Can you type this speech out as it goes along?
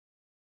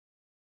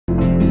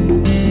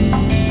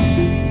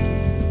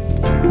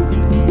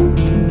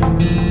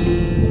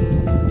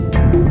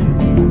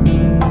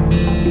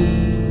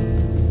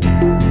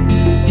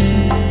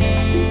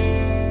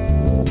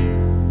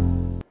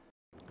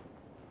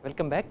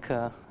back.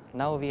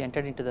 Now we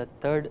entered into the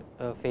third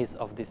phase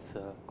of this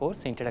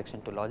course,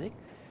 Introduction to Logic.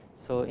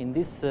 So in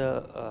this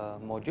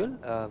module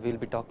we will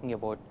be talking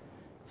about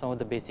some of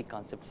the basic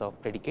concepts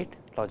of predicate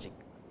logic.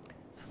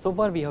 So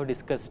far we have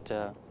discussed,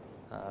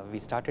 we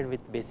started with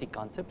basic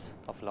concepts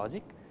of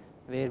logic,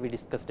 where we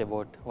discussed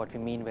about what we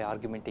mean by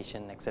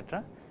argumentation,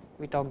 etc.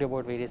 We talked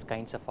about various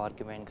kinds of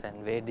arguments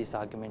and where these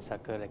arguments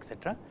occur,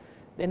 etc.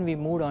 Then we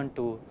moved on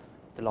to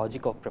the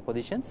logic of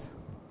propositions,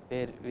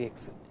 where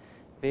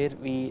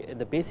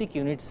the basic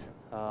units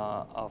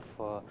of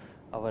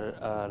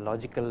our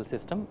logical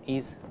system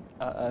is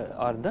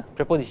are the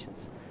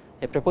prepositions.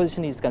 A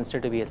preposition is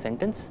considered to be a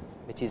sentence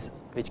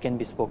which can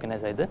be spoken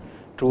as either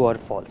true or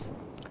false.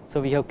 So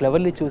we have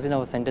cleverly chosen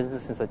our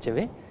sentences in such a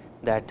way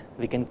that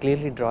we can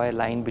clearly draw a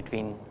line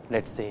between,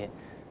 let's say,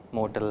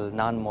 mortal,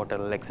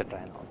 non-mortal, etc.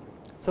 and all.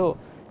 So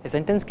a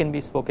sentence can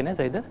be spoken as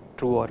either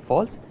true or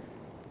false.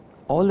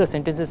 All the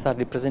sentences are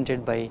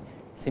represented by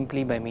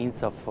simply by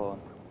means of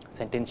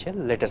sentential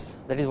letters.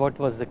 That is what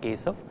was the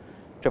case of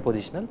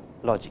prepositional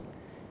logic.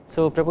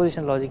 So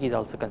prepositional logic is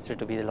also considered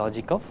to be the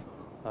logic of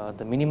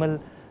the minimal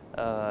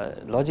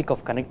logic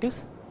of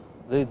connectives.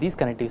 These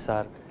connectives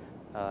are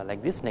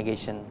like this: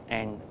 negation,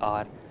 and,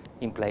 or,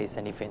 implies,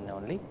 and if and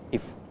only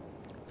if.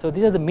 So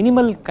these are the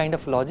minimal kind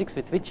of logics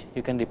with which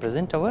you can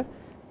represent our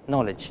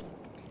knowledge.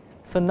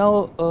 So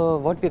now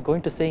what we are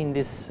going to say in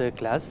this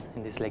class,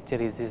 in this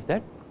lecture is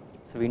that,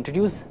 so we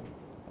introduce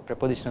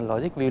prepositional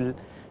logic. We will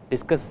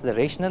discuss the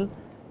rationale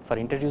for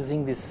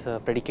introducing this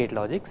predicate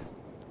logics,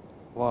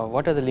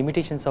 what are the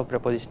limitations of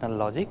prepositional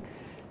logic,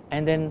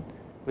 and then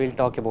we will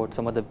talk about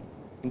some of the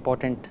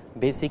important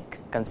basic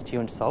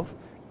constituents of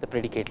the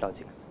predicate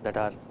logics, that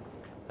are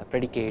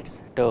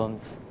predicates,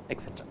 terms,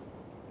 etc.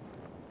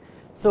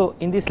 So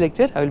in this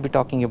lecture I will be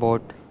talking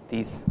about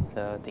these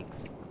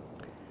things.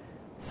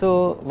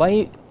 So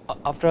why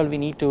after all we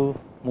need to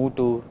move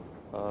to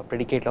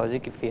predicate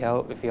logic if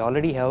we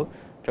already have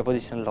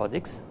prepositional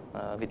logics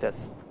with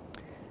us?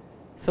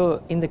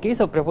 So in the case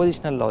of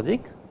prepositional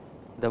logic,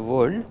 the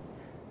world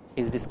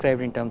is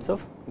described in terms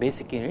of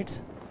basic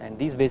units, and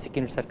these basic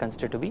units are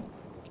considered to be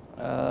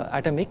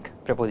atomic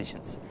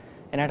prepositions.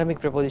 An atomic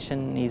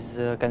preposition is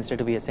considered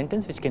to be a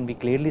sentence which can be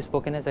clearly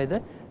spoken as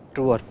either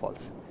true or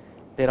false.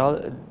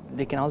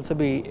 They can also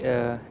be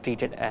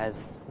treated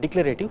as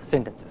declarative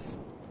sentences.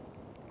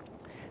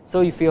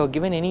 So if you are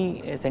given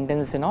any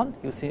sentence and all,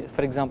 you see,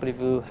 for example, if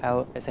you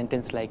have a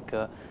sentence like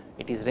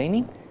it is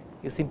raining,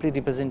 you simply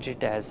represent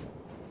it as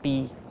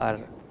P or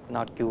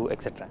not Q,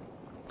 etc.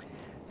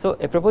 So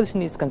a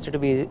preposition is considered to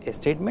be a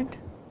statement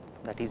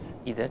that is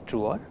either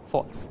true or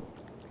false.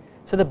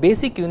 So the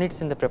basic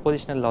units in the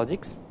prepositional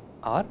logics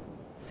are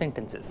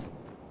sentences,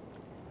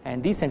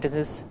 and these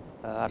sentences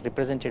are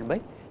represented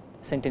by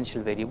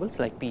sentential variables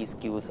like P's,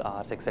 Q's,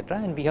 R's, etc.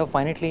 And we have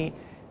finitely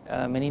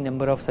many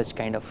number of such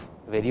kind of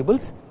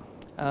variables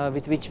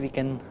with which we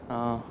can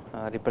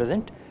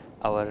represent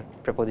our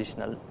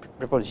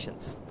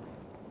prepositions.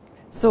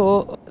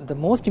 So the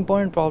most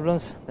important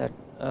problems that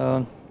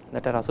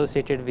are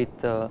associated with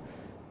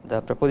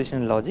the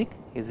prepositional logic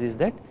is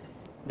that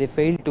they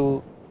fail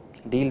to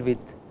deal with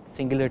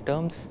singular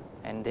terms,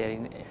 and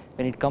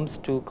when it comes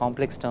to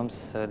complex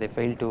terms they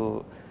fail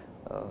to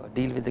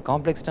deal with the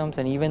complex terms,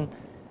 and even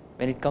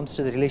when it comes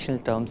to the relational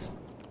terms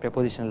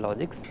prepositional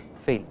logics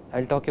fail. I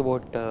will talk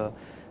about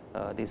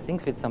these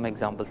things with some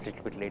examples a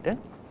little bit later,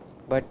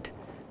 but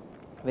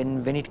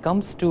when it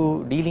comes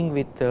to dealing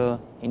with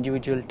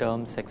individual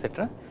terms,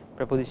 etc.,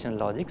 prepositional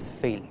logics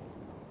fail.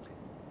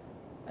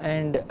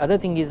 And other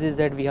thing is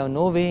that we have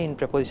no way in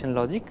prepositional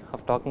logic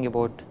of talking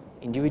about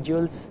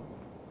individuals,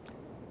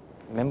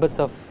 members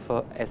of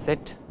a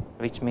set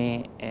which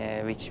may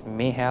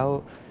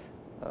have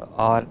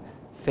or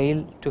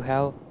fail to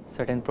have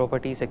certain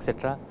properties,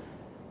 etc.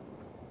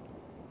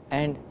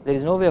 And there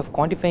is no way of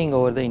quantifying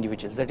over the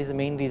individuals. That is the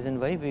main reason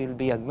why we will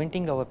be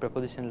augmenting our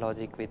prepositional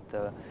logic with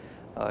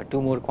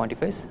two more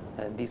quantifiers.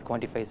 These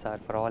quantifiers are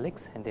for all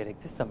x, and there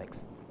exists some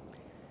x.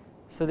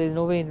 So there is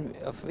no way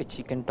of which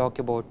you can talk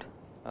about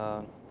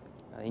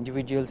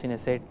individuals in a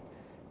set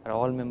or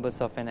all members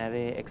of an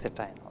array,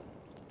 etc. and all.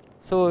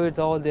 So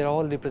they are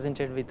all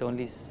represented with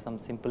only some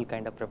simple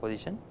kind of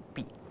preposition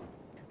P.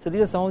 So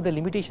these are some of the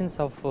limitations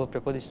of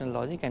prepositional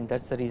logic, and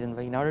that's the reason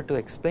why in order to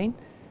explain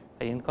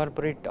and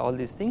incorporate all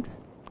these things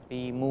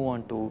we move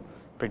on to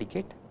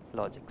predicate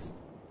logics.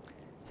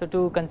 So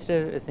to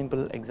consider a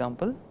simple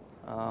example,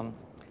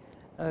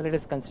 let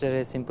us consider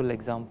a simple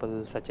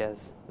example such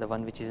as the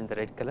one which is in the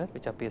red color,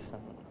 which appears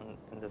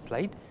in the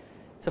slide.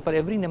 So for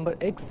every number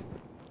x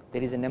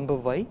there is a number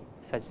y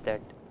such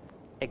that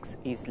x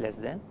is less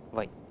than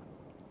y.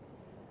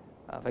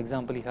 For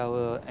example, you have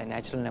a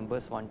natural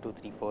numbers 1, 2,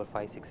 3, 4,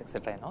 5, 6,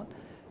 etc. and all.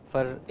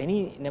 For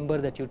any number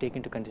that you take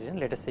into consideration,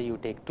 let us say you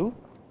take 2,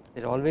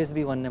 there will always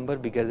be one number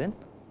bigger than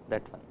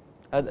that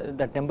one.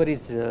 That number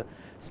is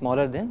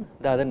smaller than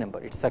the other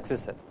number, its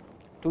successor.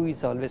 2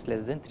 is always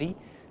less than 3,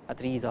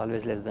 3 is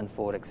always less than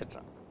 4,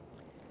 etc.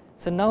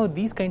 So now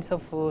these kinds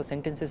of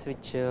sentences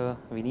which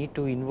we need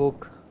to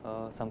invoke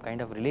some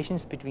kind of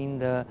relations between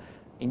the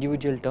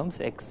individual terms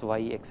x,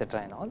 y,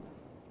 etc. and all.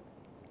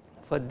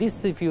 For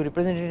this, if you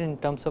represent it in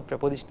terms of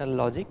propositional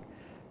logic,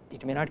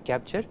 it may not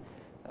capture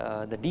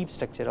the deep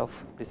structure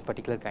of this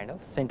particular kind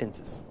of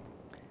sentences.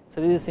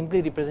 So this is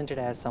simply represented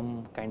as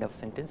some kind of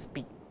sentence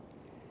P.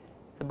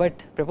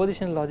 But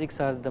propositional logics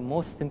are the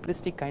most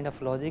simplistic kind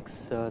of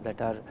logics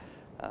that are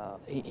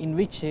in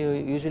which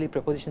usually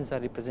propositions are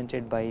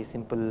represented by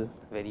simple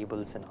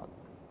variables and all.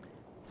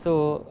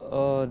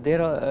 So they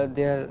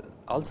are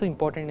also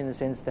important in the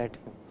sense that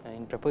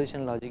in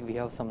propositional logic we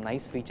have some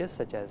nice features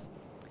such as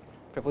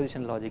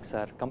propositional logics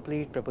are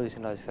complete,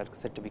 propositional logics are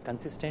said to be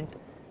consistent,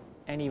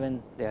 and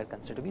even they are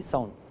considered to be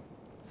sound.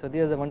 So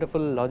these are the wonderful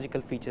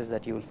logical features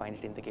that you will find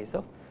it in the case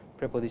of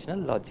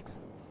propositional logics.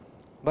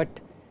 But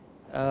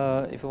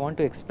if you want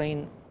to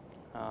explain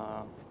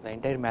the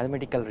entire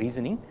mathematical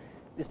reasoning,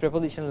 these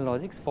propositional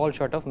logics fall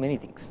short of many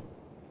things.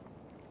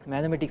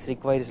 Mathematics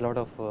requires a lot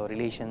of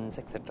relations,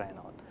 etc. and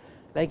all.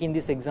 Like in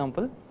this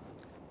example,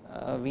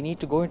 we need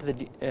to go into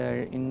the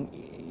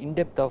in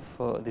depth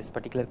of this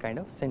particular kind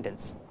of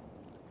sentence.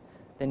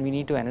 Then we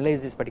need to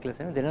analyze this particular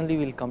sentence. Then only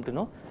we will come to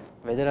know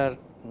whether or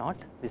not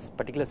this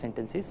particular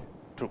sentence is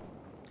true.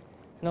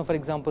 Now, for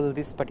example,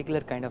 this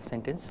particular kind of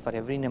sentence, for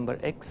every number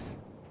x,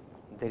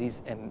 there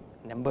is a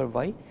number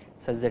y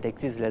such that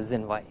x is less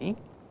than y,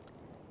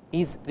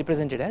 is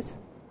represented as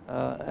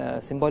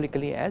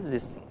symbolically as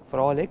this thing.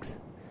 For all x,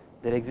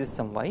 there exists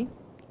some y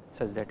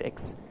such that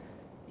x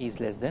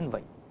is less than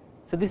y.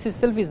 So this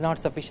itself is not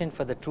sufficient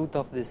for the truth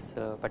of this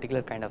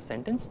particular kind of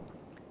sentence,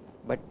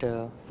 but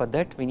for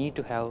that we need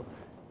to have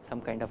some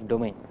kind of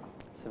domain.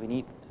 So we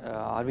need,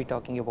 are we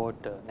talking about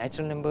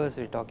natural numbers,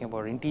 we are talking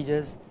about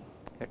integers,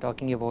 we are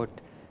talking about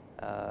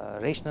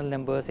rational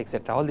numbers,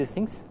 etc. All these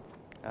things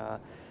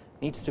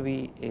needs to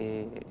be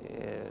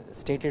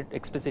stated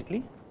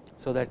explicitly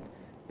so that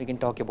we can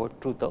talk about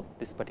truth of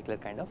this particular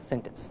kind of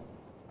sentence.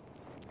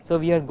 So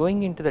we are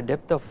going into the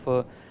depth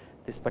of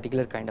this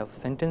particular kind of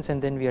sentence,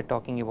 and then we are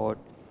talking about,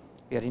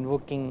 we are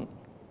invoking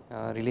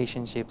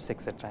relationships,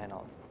 etc. and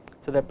all.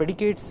 So the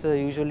predicates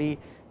usually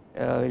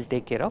will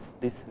take care of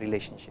these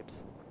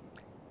relationships.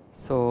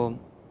 So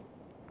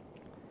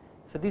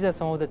these are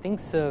some of the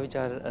things which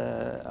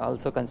are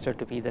also considered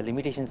to be the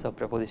limitations of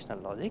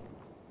propositional logic.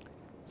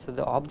 So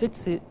the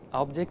objects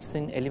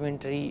in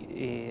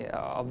elementary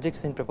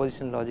objects in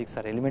propositional logics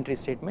are elementary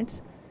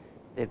statements.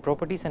 Their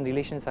properties and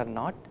relations are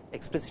not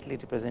explicitly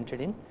represented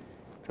in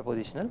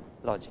propositional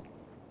logic.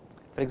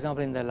 For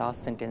example, in the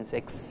last sentence,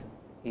 x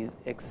is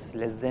x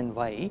less than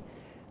y,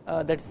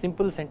 that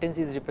simple sentence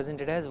is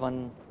represented as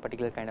one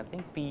particular kind of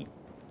thing, p,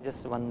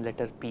 just one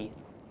letter p.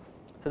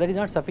 So that is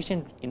not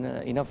sufficient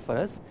enough for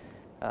us,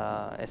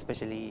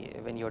 especially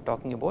when you are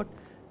talking about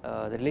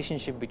the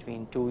relationship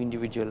between two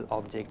individual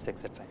objects,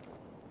 etc.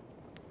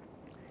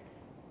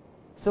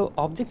 So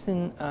objects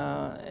in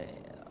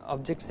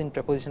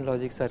propositional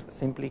logics are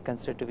simply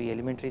considered to be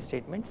elementary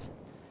statements,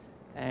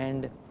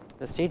 and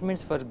the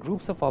statements for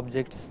groups of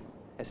objects,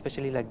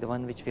 especially like the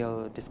one which we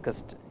have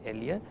discussed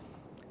earlier,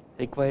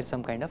 require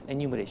some kind of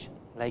enumeration.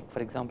 Like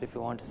for example, if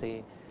you want to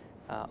say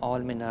all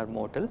men are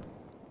mortal,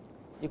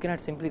 you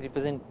cannot simply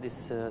represent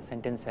this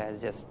sentence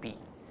as just p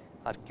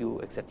or q,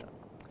 etc.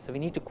 So we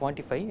need to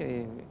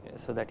quantify,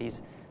 so that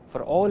is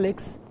for all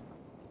x,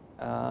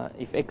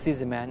 if x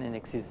is a man and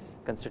x is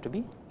considered to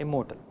be a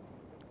mortal,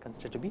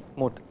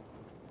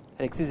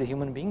 x is a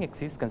human being,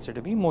 x is considered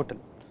to be mortal.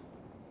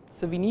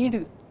 So we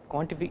need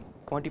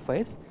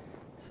quantifiers.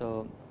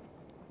 So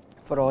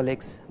for all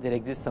x, there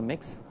exists some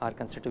x are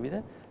considered to be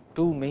the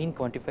two main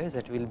quantifiers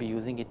that we will be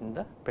using it in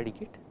the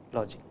predicate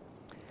logic.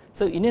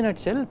 So in a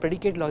nutshell,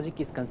 predicate logic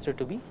is considered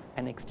to be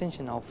an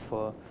extension of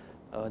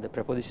the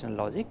propositional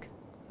logic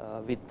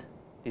with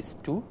these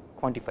two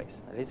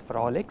quantifiers, that is for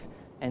all x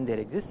and there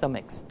exists some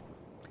x.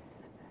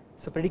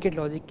 So predicate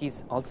logic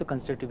is also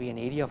considered to be an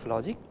area of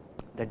logic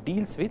that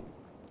deals with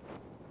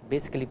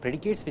basically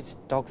predicates, which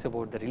talks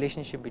about the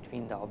relationship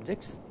between the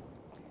objects,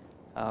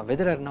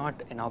 whether or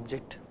not an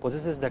object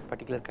possesses that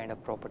particular kind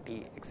of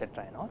property,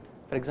 etc. and all.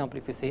 For example,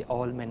 if you say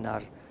all men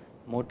are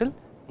mortal,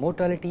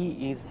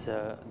 mortality is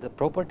the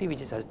property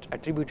which is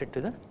attributed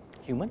to the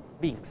human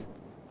beings.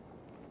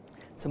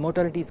 So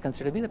mortality is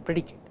considered to be the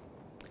predicate.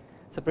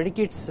 So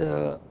predicates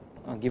are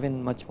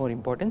given much more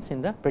importance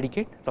in the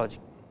predicate logic.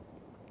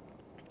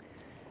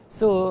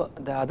 So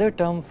the other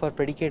term for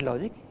predicate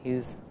logic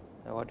is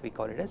what we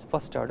call it as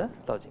first order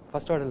logic.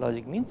 First order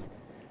logic means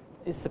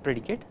it's a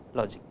predicate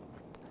logic,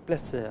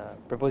 plus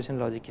propositional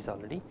logic is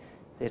already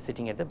there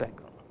sitting at the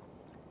background.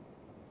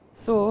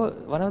 So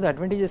one of the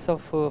advantages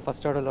of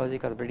first order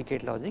logic or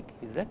predicate logic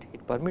is that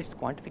it permits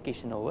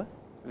quantification over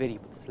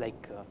variables,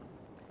 like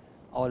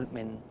all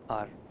men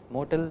are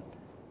mortal,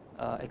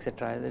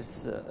 etc.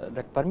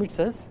 That permits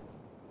us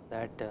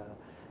that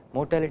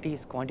mortality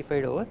is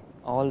quantified over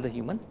all the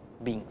human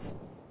beings.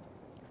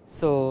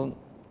 So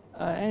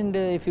and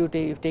if you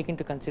take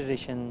into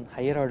consideration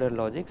higher order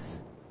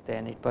logics,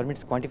 then it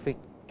permits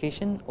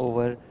quantification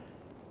over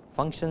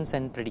functions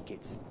and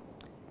predicates.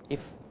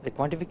 If the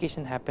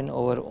quantification happen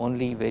over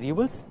only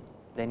variables,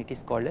 then it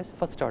is called as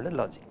first order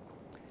logic.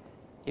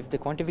 If the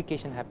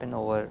quantification happen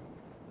over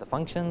the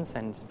functions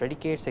and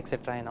predicates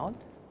etc. and all,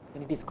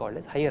 then it is called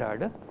as higher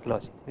order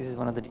logic. This is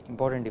one of the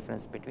important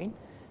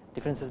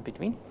differences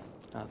between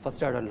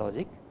first order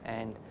logic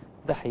and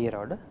the higher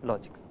order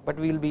logics, but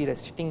we will be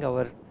restricting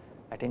our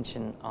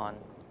attention on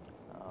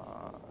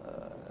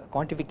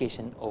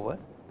quantification over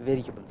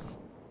variables.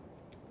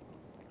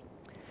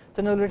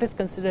 So now let us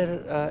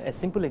consider a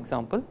simple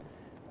example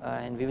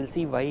and we will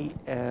see why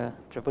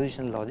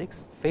propositional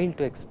logics fail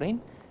to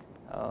explain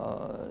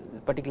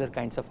particular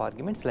kinds of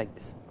arguments like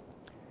this.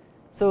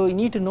 So you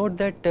need to note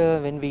that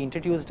when we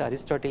introduced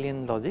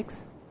Aristotelian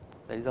logics,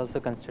 that is also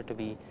considered to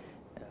be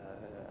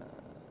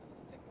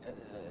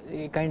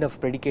a kind of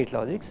predicate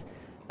logics,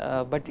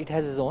 but it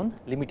has its own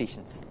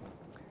limitations.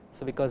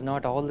 So because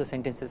not all the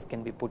sentences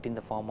can be put in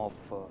the form of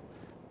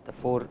the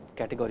 4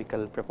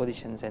 categorical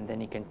propositions, and then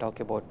you can talk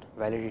about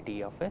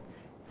validity of a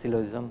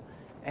syllogism,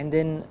 and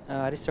then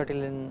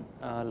Aristotelian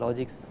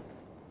logics,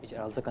 which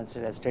are also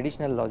considered as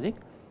traditional logic,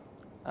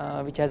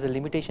 which has a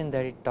limitation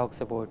that it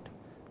talks about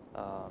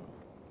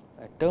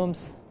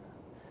terms,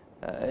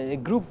 a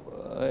group,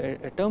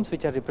 terms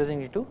which are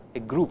represented to a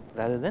group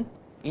rather than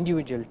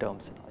individual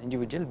terms,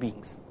 individual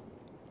beings,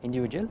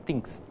 individual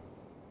things.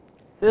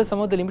 There are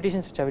some of the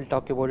limitations which I will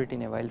talk about it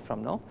in a while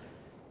from now.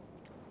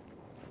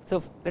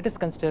 So let us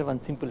consider one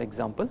simple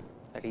example,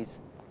 that is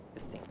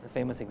this thing, the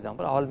famous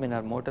example, all men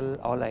are mortal,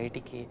 all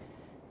IITK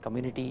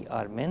community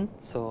are men,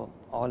 so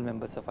all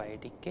members of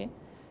IITK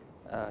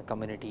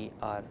community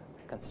are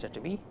considered to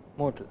be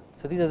mortal.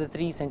 So these are the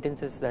 3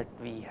 sentences that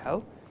we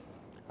have.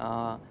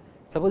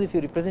 Suppose if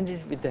you represent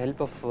it with the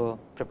help of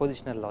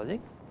propositional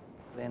logic,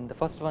 then the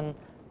first one,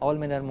 all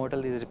men are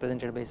mortal, is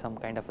represented by some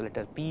kind of a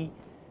letter P,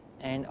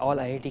 and all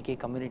IITK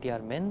community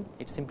are men,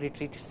 it simply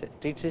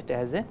treats it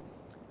as an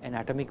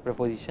atomic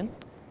proposition,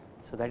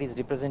 so that is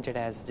represented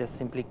as just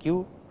simply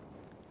Q,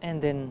 and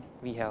then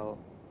we have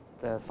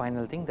the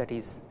final thing, that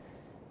is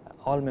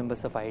all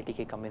members of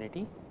IITK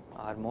community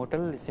are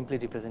mortal, is simply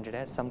represented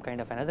as some kind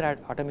of another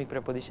atomic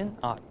proposition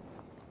R.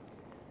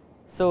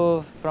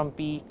 So from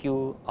P,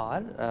 Q,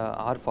 R,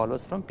 R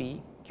follows from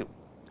P, Q.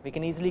 We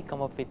can easily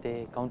come up with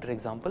a counter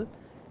example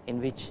in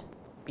which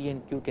P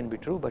and Q can be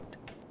true but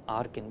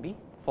R can be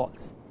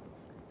false.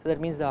 So that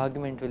means the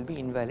argument will be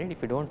invalid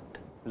if you don't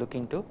look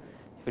into,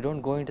 if you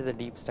don't go into the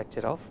deep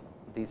structure of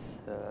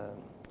these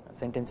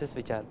sentences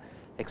which are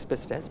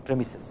expressed as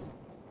premises.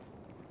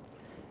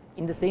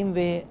 In the same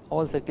way,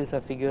 all circles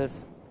are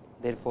figures,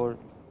 therefore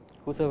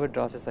whosoever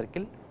draws a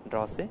circle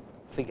draws a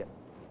figure.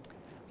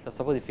 So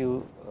suppose if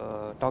you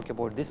talk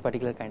about this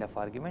particular kind of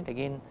argument,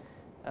 again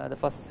the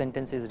first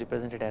sentence is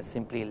represented as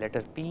simply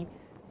letter P,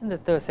 and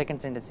the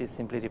second sentence is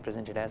simply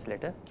represented as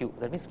letter Q.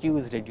 That means Q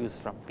is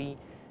reduced from P,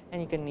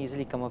 and you can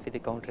easily come up with a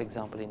counter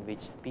example in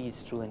which P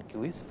is true and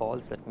Q is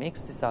false, that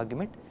makes this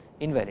argument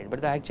invalid.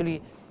 But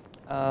actually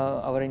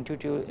our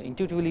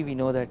intuitively we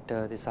know that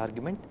this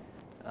argument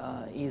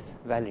is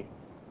valid.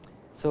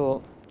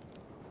 So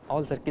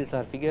all circles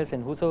are figures,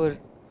 and whosoever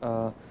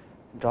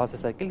draws a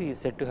circle is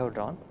said to have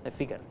drawn a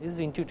figure. This is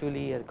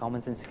intuitively or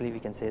commonsensically we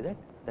can say that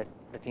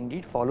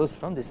indeed follows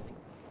from this thing.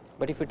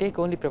 But if you take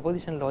only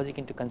propositional logic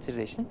into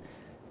consideration,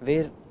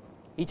 where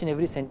each and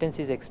every sentence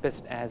is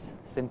expressed as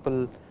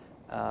simple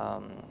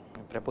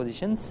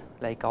propositions,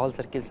 like all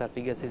circles are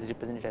figures is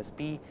represented as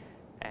P,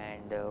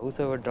 and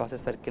whosoever draws a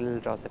circle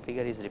draws a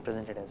figure is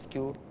represented as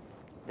Q,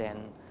 then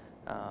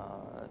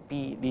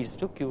P leads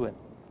to Qn.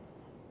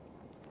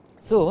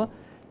 So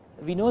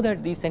we know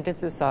that these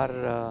sentences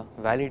are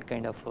valid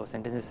kind of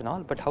sentences and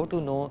all, but how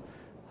to know,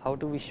 how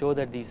do we show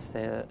that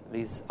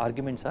these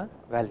arguments are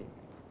valid?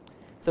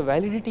 So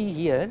validity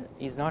here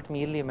is not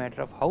merely a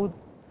matter of how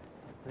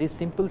these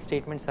simple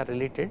statements are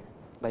related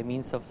by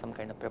means of some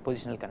kind of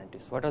propositional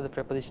connectives. What are the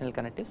propositional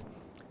connectives?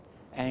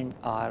 And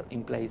R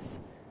implies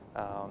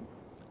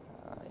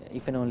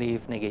if and only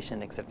if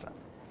negation, etc.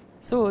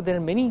 So there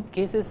are many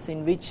cases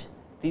in which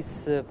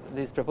this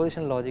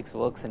propositional logics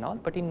works and all,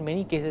 but in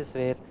many cases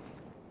where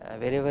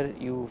wherever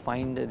you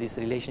find these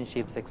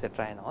relationships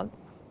etc. and all,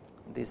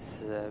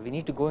 this we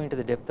need to go into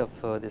the depth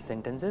of the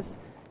sentences,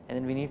 and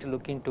then we need to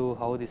look into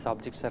how these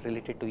objects are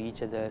related to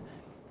each other,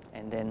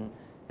 and then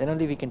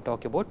only we can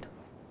talk about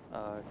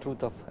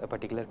truth of a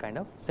particular kind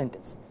of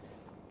sentence.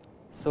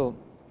 So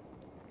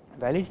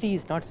validity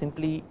is not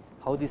simply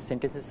how these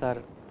sentences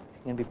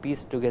can be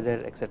pieced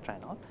together etc.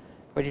 and all,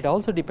 but it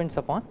also depends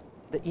upon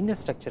the inner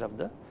structure of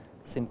the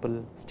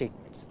simple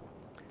statements.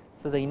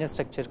 So the inner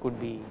structure could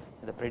be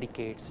the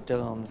predicates,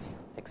 terms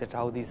etc.,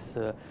 how these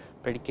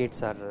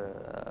predicates are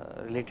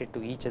related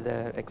to each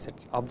other etc.,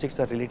 objects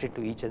are related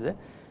to each other,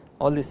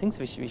 all these things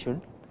which we should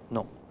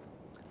know.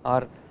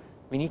 Or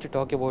we need to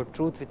talk about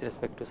truth with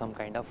respect to some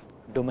kind of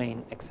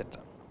domain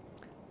etc.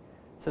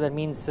 So that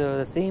means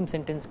the same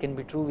sentence can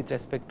be true with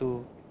respect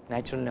to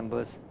natural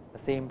numbers, the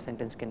same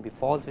sentence can be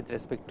false with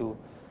respect to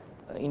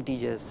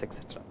integers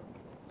etc.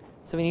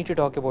 So we need to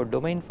talk about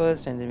domain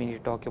first, and then we need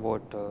to talk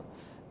about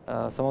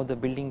some of the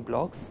building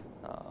blocks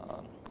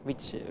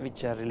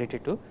which are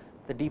related to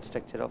the deep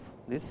structure of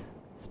these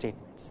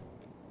statements.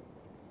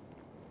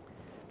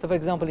 So for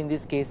example, in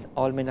this case,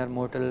 all men are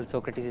mortal,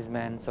 Socrates is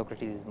man,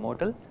 Socrates is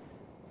mortal.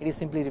 It is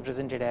simply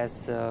represented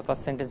as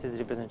first sentence is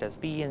represented as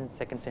P and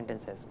second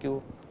sentence as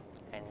Q,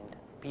 and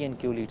P and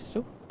Q leads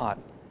to R.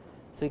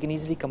 So you can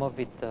easily come up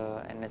with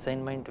an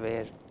assignment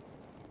where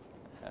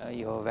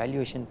your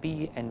valuation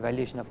P and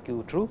valuation of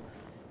Q true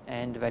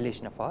and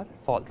valuation of R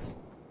false.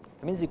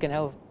 That means you can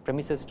have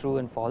premises true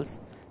and false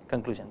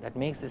conclusion, that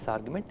makes this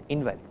argument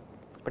invalid,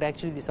 but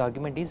actually this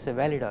argument is a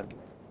valid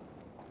argument.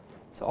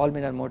 So all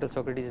men are mortal,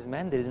 Socrates is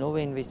man, there is no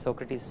way in which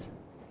Socrates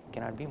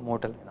cannot be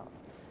mortal.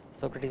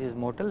 Socrates is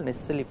mortal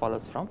necessarily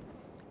follows from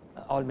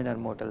all men are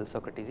mortal,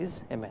 Socrates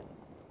is a man.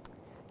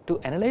 To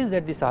analyze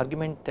that this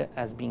argument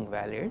as being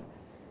valid,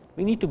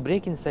 we need to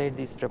break inside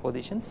these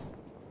prepositions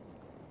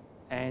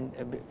and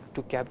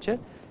to capture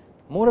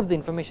more of the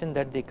information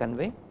that they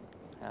convey,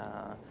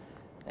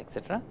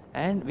 etc.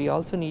 And we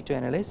also need to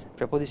analyze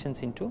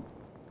prepositions into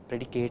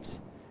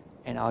predicates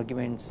and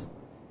arguments,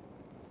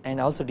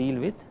 and also deal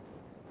with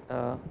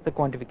the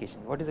quantification.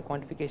 What is the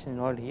quantification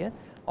involved here?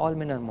 All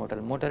men are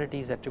mortal. Mortality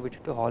is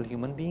attributed to all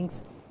human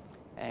beings,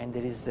 and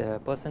there is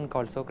a person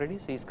called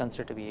Socrates, he is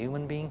considered to be a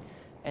human being,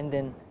 and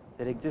then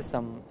there exists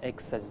some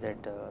x such that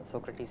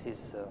Socrates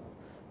is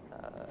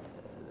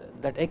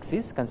that x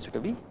is considered to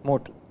be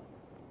mortal.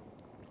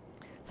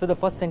 So the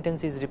first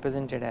sentence is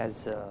represented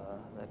as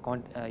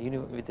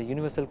with a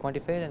universal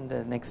quantifier, and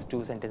the next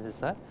two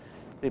sentences are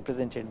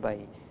represented by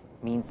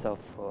means of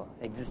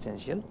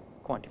existential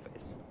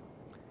quantifiers.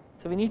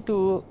 So we need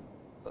to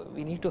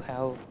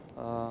have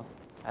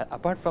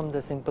apart from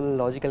the simple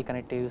logical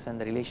connectives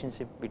and the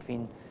relationship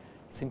between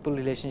simple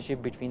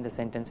relationship between the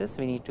sentences,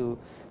 we need to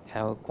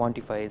have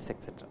quantifiers,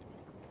 etc.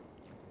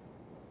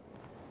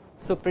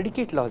 So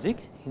predicate logic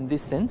in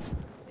this sense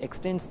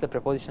extends the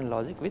prepositional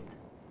logic with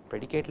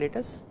predicate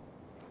letters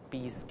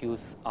P's,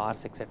 Q's,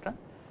 R's, etc.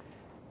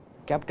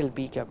 capital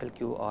P, capital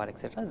Q, R,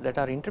 etc. that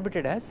are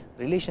interpreted as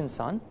relations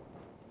on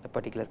a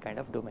particular kind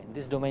of domain.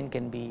 This domain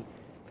can be,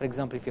 for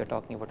example, if you are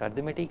talking about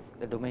arithmetic,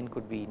 the domain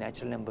could be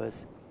natural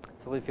numbers.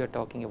 So if you are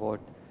talking about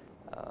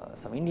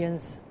some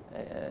Indians,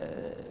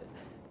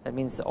 that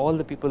means all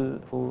the people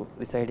who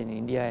reside in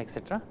India,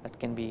 etc., that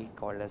can be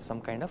called as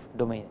some kind of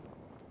domain.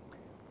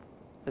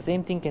 The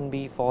same thing can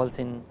be false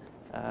in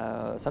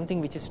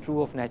something which is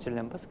true of natural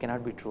numbers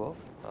cannot be true of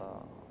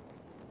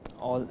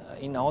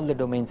all the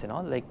domains and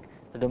all, like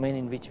the domain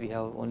in which we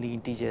have only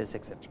integers,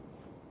 etc.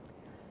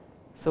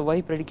 So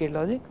why predicate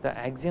logic? The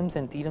axioms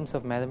and theorems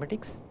of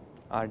mathematics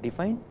are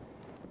defined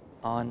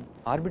on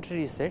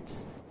arbitrary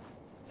sets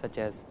such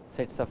as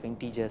sets of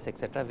integers,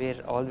 etc.,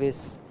 where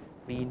always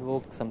we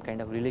invoke some kind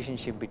of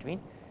relationship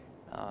between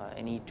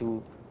any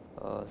two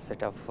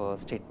set of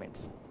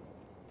statements.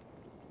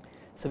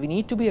 So we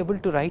need to be able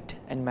to write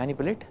and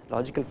manipulate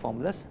logical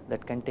formulas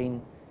that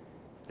contain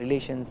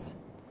relations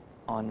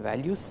on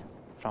values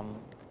from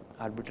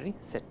arbitrary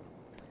set.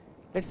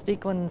 Let us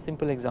take one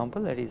simple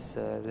example, that is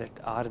let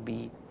R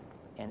be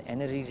an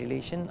n-ary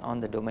relation on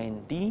the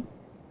domain D,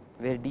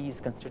 where D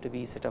is considered to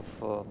be a set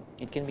of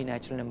it can be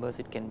natural numbers,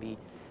 it can be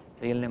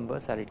real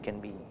numbers, or it can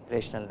be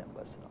rational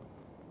numbers.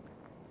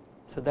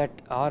 So that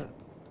R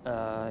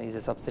is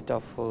a subset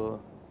of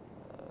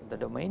the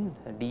domain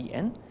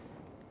Dn,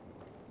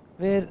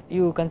 where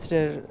you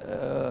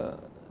consider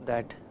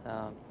that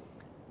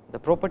the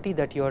property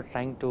that you are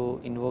trying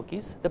to invoke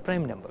is the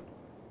prime number.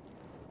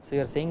 So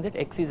you are saying that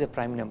x is a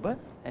prime number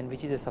and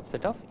which is a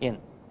subset of n,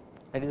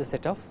 that is a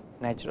set of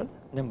natural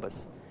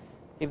numbers.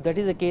 If that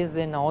is the case,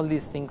 then all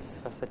these things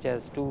such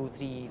as 2,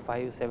 3,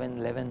 5, 7,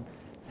 11,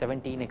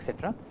 17,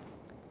 etc.,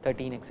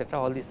 13, etc.,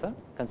 all these are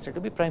considered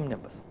to be prime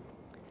numbers.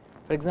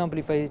 For example,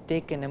 if I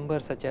take a number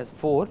such as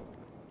 4,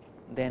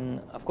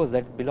 then of course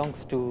that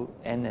belongs to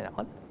n and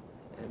all,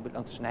 it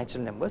belongs to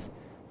natural numbers,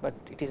 but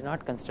it is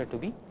not considered to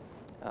be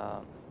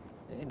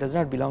it does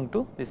not belong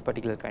to this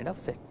particular kind of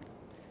set.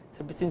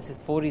 So since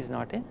 4 is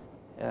not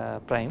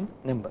a prime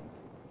number,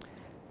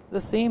 the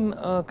same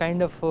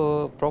kind of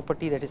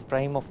property, that is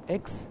prime of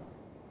x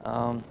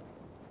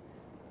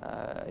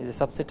is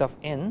a subset of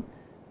n,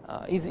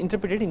 is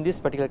interpreted in this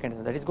particular kind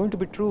of, that is going to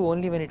be true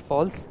only when it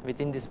falls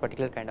within this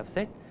particular kind of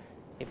set.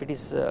 If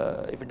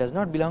it does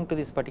not belong to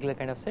this particular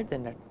kind of set,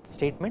 then that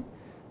statement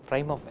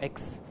prime of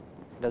x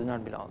does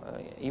not belong,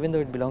 even though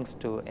it belongs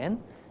to n,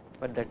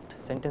 but that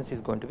sentence is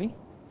going to be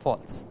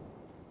false.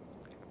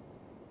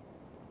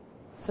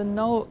 So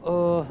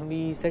now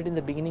we said in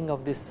the beginning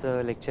of this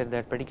lecture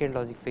that predicate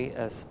logic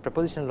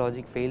propositional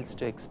logic fails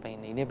to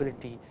explain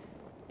inability,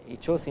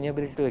 it shows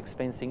inability to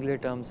explain singular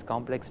terms,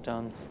 complex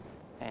terms,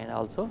 and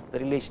also the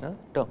relational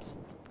terms.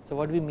 So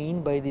what do we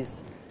mean by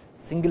these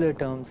singular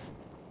terms,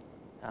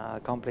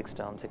 complex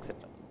terms, etc.?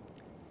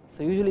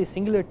 So usually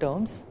singular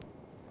terms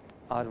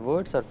are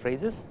words or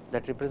phrases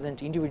that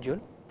represent individual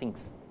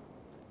things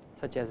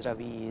such as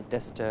Ravi,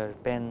 duster,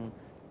 pen,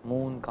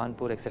 moon,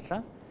 Kanpur,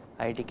 etc.,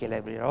 IITK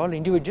library are all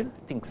individual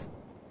things.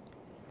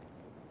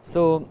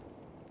 So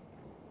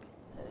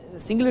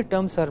singular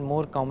terms are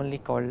more commonly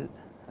called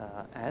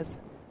as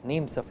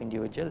names of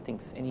individual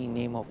things. Any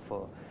name of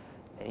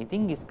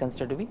anything is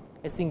considered to be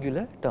a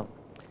singular term.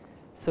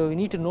 So we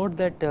need to note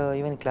that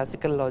even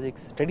classical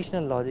logics,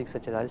 traditional logics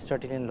such as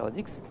Aristotelian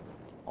logics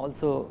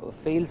also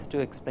fails to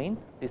explain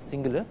these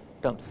singular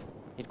terms.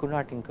 It could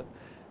not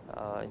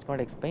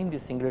explain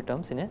these singular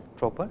terms in a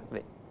proper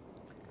way.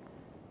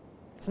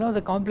 So now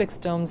the complex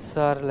terms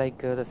are like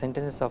the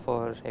sentences of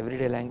our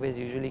everyday language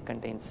usually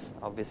contains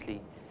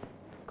obviously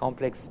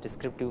complex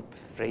descriptive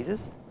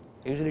phrases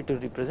usually to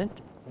represent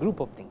group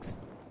of things.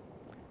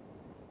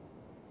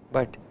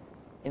 But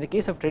in the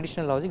case of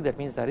traditional logic, that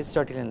means the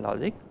Aristotelian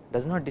logic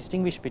does not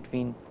distinguish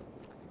between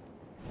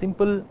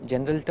simple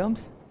general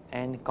terms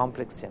and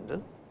complex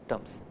general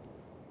terms.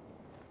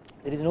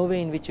 There is no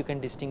way in which you can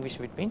distinguish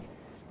between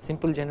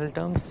simple general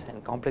terms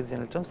and complex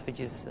general terms, which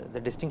is the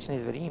distinction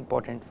is very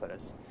important for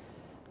us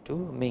to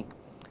make.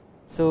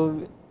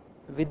 So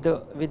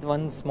with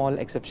one small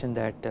exception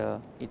that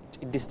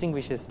it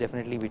distinguishes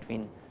definitely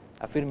between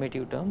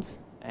affirmative terms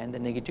and the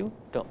negative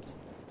terms,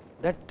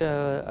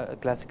 that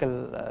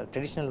classical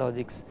traditional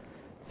logics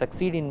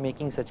succeed in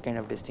making such kind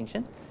of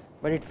distinction,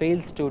 but it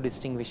fails to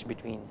distinguish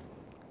between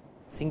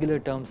singular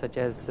terms such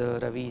as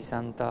Ravi,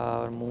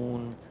 Santa or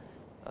moon,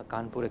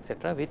 Kanpur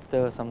etc.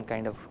 with some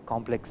kind of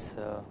complex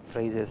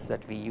phrases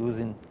that we use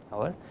in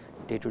our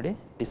day to day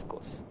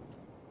discourse.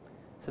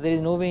 So there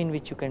is no way in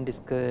which you can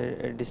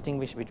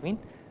distinguish between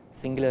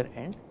singular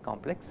and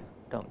complex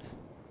terms,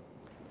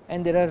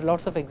 and there are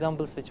lots of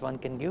examples which one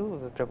can give.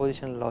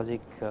 Propositional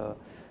logic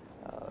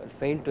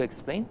failed to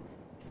explain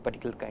these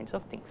particular kinds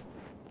of things.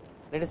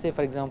 Let us say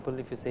for example,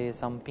 if you say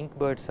some pink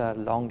birds are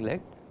long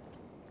legged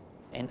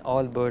and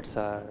all birds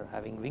are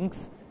having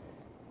wings,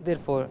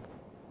 therefore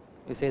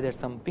you say that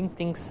some pink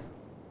things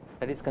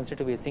that is considered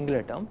to be a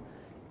singular term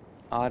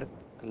are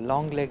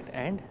long legged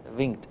and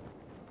winged.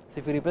 So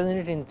if you represent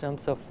it in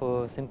terms of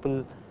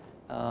simple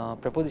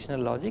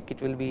propositional logic,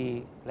 it will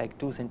be like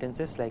two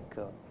sentences, like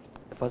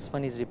the first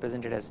one is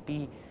represented as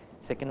P,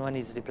 second one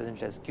is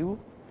represented as Q,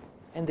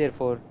 and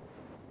therefore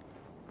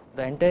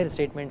the entire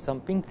statement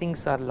some pink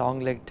things are long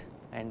legged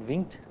and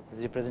winged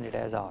is represented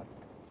as R.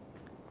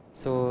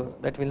 So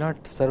that will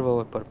not serve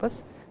our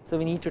purpose. So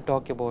we need to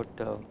talk about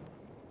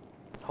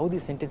how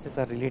these sentences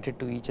are related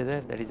to each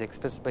other, that is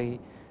expressed by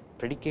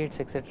predicates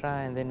etc.,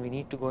 and then we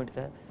need to go into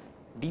the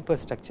deeper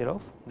structure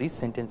of these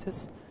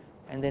sentences,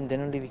 and then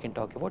only we can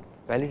talk about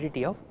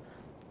validity of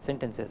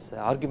sentences,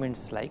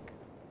 arguments like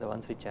the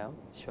ones which I am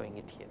showing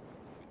it here.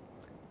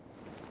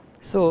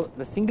 So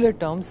the singular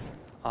terms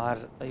are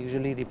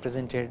usually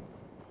represented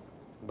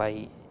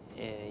by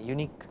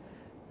unique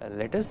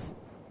letters,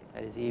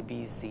 that is A,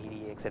 B, C,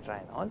 D etc.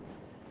 and all,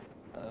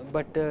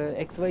 but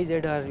X, Y, Z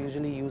are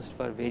usually used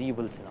for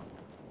variables and all.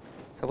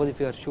 Suppose if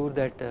you are sure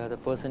that the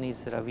person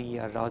is Ravi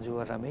or Raju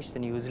or Ramesh,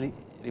 then you usually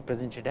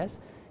represent it as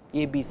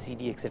A, B, C,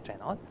 D etc.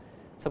 and all.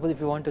 Suppose if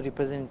you want to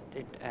represent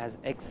it as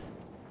X,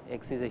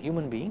 X is a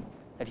human being,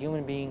 that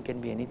human being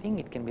can be anything,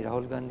 it can be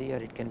Rahul Gandhi or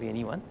it can be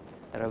anyone,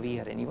 Ravi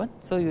or anyone,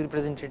 so you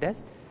represent it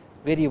as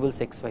variables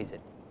X, Y, Z.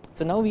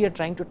 So now we are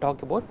trying to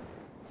talk about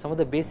some of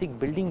the basic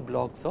building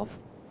blocks of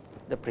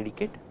the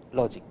predicate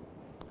logic.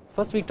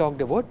 First we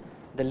talked about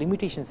the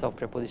limitations of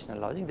propositional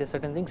logic. There are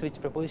certain things which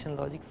propositional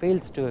logic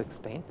fails to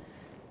explain.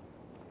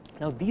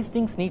 Now these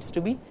things needs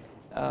to be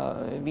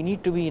we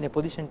need to be in a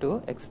position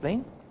to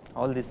explain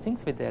all these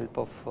things with the help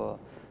of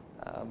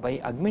by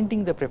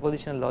augmenting the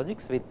propositional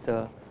logics with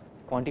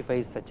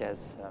quantifiers such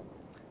as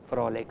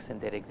for all x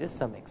and there exists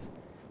some x.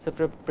 So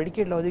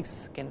predicate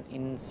logics can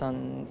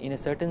in a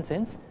certain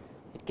sense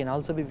it can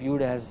also be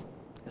viewed as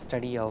a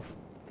study of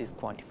these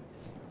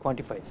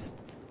quantifiers.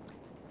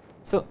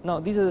 So now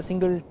these are the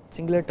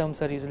singular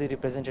terms are usually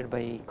represented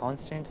by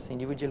constants,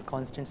 individual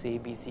constants A,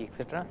 B, C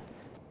etc.,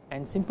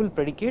 and simple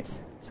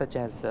predicates such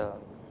as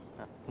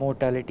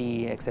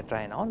mortality etc.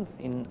 and all.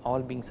 In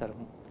all beings are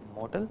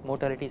mortal.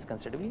 Mortality is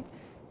considered to be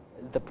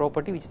the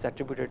property which is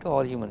attributed to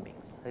all human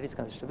beings, that is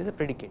considered to be the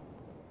predicate.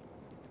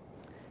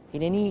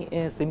 In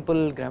any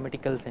simple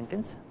grammatical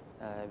sentence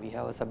we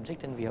have a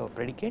subject and we have a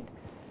predicate.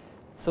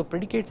 So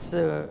predicates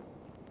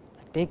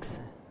takes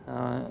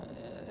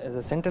as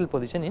a central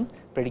position in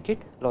predicate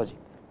logic.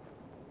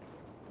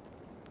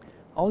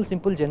 All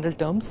simple general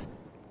terms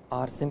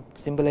are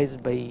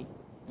symbolized by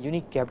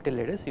unique capital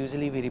letters.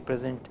 Usually we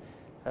represent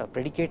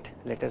predicate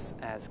letters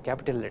as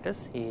capital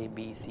letters A,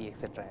 B, C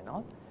etc. and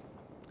all.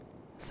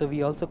 So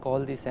we also call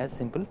this as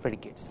simple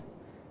predicates.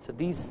 So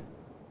these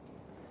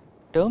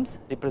terms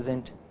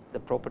represent the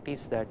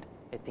properties that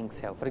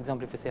things have. For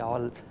example, if you say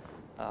all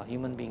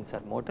human beings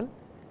are mortal,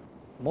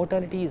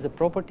 mortality is a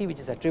property which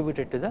is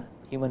attributed to the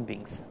human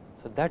beings.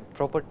 So that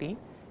property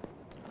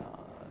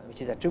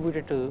which is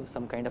attributed to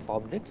some kind of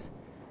objects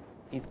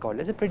is called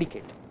as a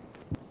predicate.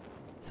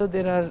 So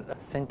there are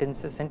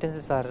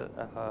sentences are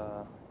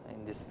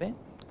in this way.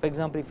 For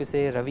example, if you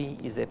say Ravi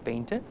is a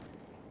painter,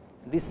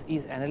 this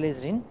is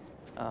analyzed in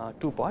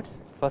two parts.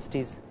 First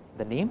is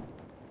the name,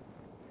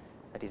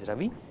 that is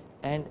Ravi,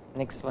 and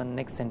next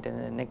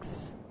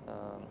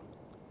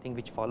thing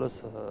which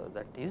follows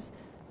that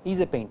is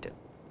a painter.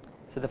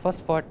 So the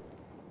first part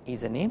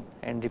is a name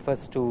and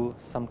refers to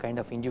some kind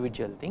of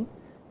individual thing,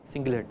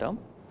 singular term,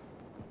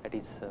 that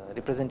is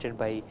represented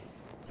by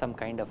some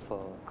kind of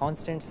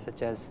constants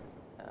such as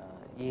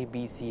a,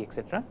 b, c,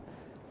 etc.,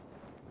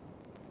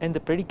 and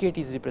the predicate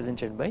is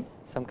represented by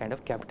some kind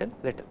of capital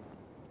letter.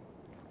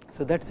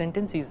 So that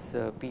sentence is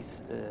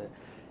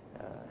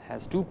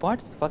has two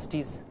parts. First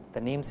is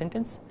the name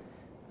sentence,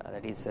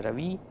 that is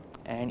Ravi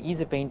and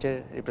is a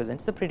painter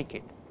represents the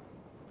predicate.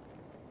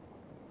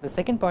 The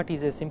second part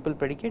is a simple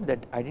predicate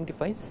that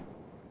identifies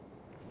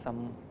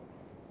some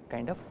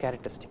kind of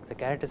characteristic. The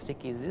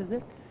characteristic is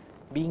that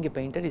being a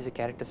painter is a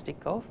characteristic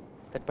of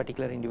that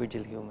particular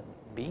individual human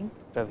being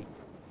Ravi.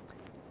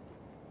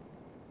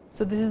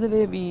 So this is the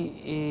way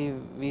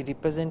we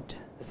represent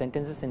the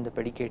sentences in the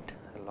predicate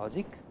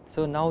logic.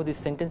 So now this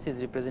sentence is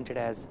represented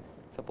as,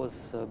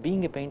 suppose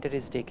being a painter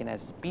is taken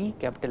as P,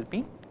 capital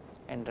P,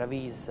 and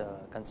Ravi is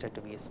considered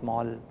to be a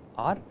small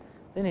r,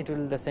 then it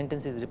will, the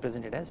sentence is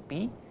represented as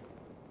P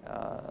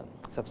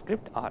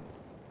subscript r.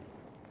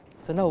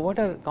 So now what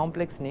are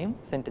complex name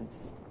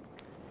sentences?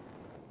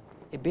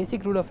 A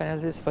basic rule of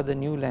analysis for the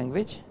new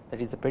language,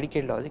 that is the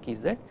predicate logic,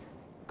 is that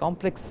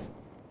complex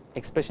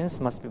expressions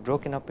must be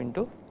broken up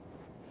into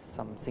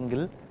some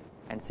single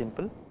and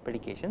simple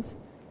predications,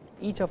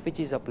 each of which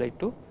is applied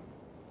to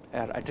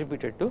or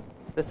attributed to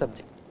the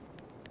subject.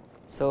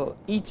 So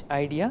each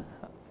idea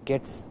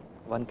gets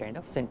one kind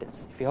of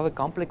sentence. If you have a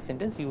complex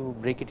sentence, you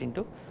break it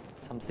into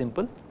some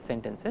simple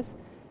sentences,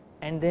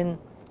 and then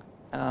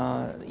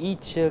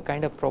each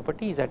kind of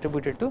property is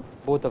attributed to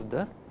both of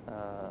the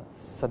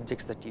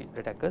subjects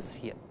that occurs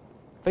here.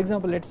 For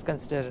example, let us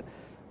consider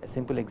a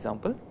simple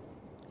example.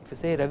 If you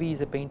say Ravi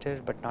is a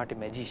painter but not a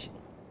magician,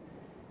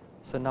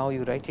 so now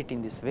you write it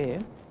in this way.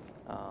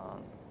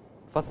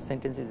 First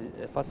sentence is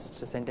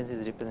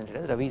represented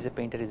as Ravi is a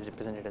painter is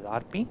represented as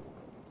RP,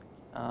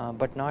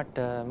 but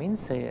not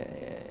means you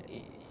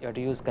have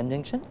to use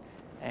conjunction,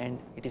 and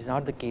it is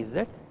not the case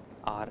that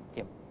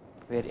RM,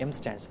 where M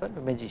stands for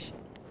magician.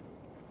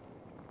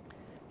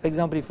 For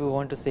example, if you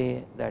want to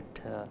say that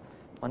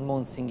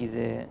Manmohan Singh is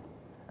a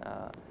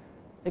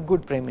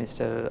good Prime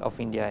Minister of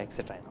India,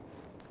 etc.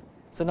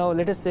 So now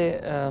let us say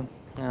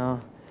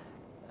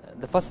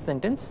the first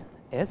sentence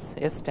S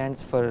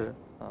stands for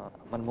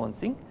Manmohan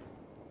Singh.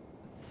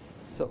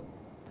 So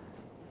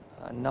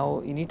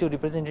now you need to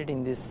represent it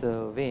in this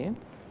way.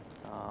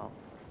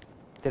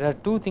 There are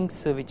two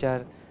things which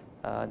are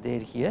there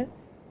here,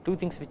 two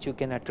things which you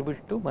can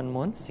attribute to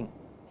Manmohan Singh.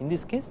 In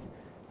this case,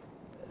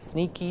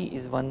 sneaky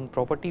is one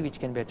property which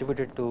can be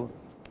attributed to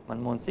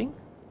Manmohan Singh,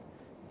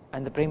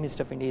 and the Prime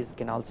Minister of India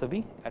can also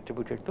be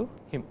attributed to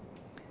him.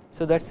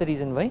 So that is the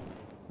reason why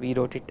we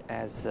wrote it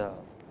as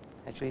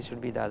actually it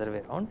should be the other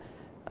way around,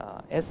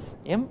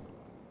 SM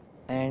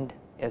and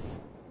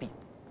SP,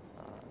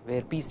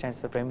 where P stands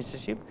for Prime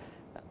Ministership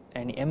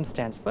and M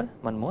stands for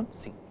Manmohan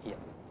Singh here.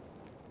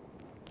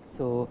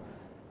 So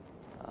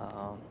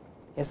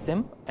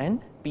SM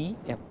and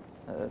PM,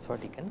 that's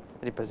what you can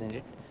represent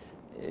it.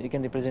 You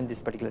can represent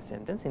this particular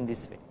sentence in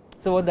this way.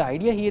 So what the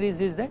idea here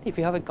is that if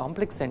you have a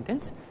complex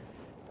sentence,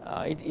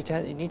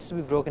 it needs to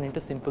be broken into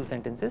simple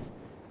sentences,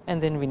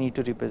 and then we need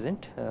to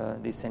represent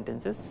these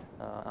sentences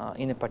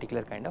in a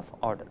particular kind of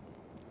order.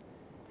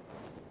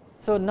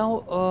 So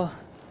now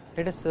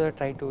let us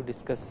try to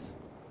discuss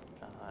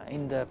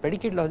in the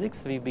predicate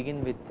logics. We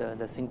begin with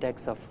the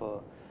syntax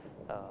of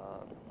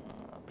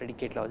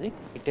predicate logic.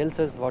 It tells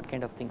us what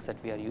kind of things that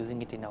we are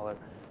using it in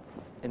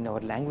our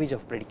language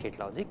of predicate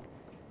logic,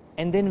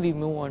 and then we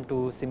move on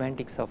to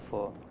semantics of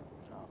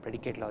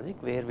predicate logic,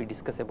 where we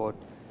discuss about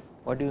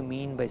what do you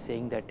mean by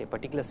saying that a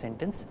particular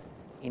sentence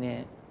in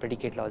a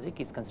predicate logic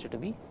is considered to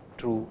be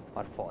true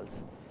or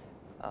false.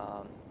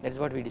 That is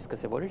what we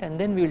discuss about it, and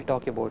then we will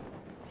talk about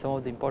some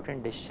of the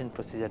important decision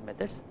procedure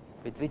methods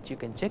with which you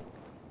can check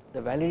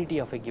the validity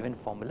of a given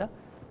formula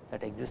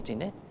that exists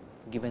in a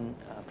given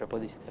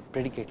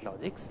predicate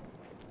logics,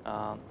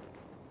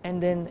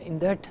 and then in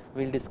that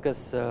we will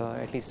discuss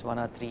at least one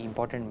or three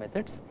important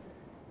methods.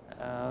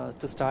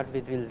 To start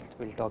with, we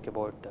will talk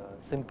about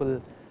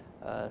simple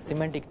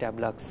semantic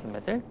tableaux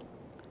method,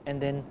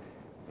 and then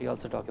we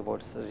also talk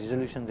about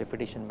resolution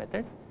refutation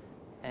method,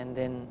 and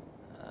then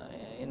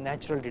in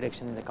natural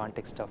deduction in the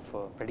context of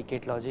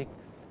predicate logic,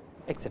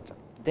 etc.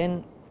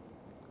 Then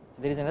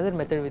there is another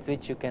method with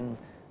which you can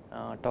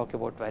talk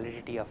about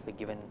validity of a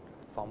given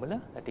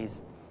formula, that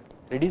is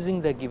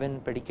reducing the given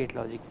predicate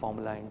logic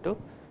formula into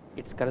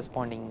its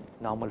corresponding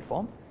normal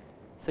form.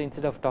 So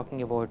instead of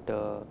talking about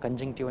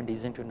conjunctive and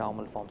disjunctive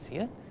normal forms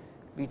here,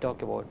 we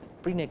talk about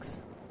prenex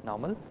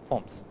normal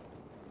forms.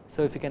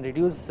 So if you can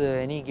reduce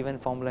any given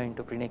formula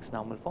into prenex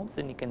normal forms,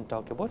 then you can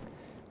talk about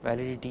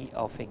validity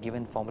of a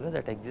given formula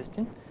that exists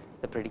in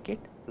the predicate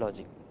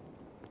logic.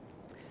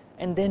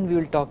 And then we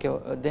will talk,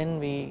 then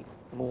we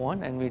move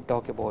on and we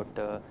talk about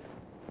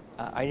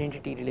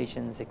identity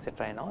relations,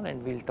 etc. and all,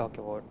 and we will talk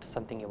about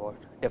something about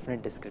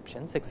definite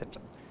descriptions, etc.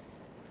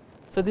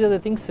 So these are the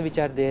things which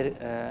are there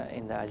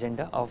in the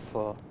agenda of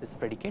this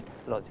predicate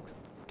logics.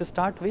 To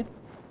start with,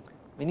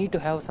 we need to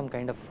have some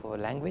kind of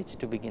language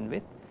to begin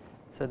with.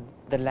 So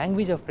the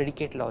language of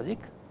predicate logic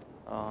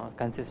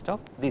consists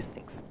of these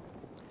things.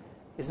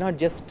 It's not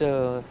just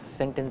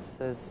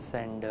sentences,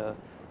 and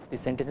these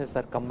sentences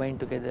are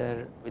combined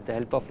together with the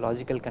help of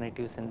logical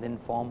connectives and then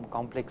form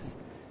complex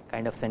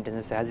kind of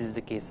sentences, as is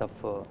the case of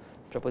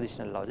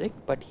propositional logic.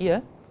 But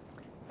here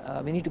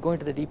we need to go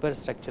into the deeper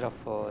structure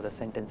of the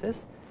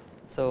sentences.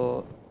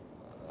 So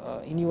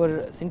in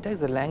your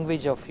syntax, the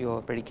language of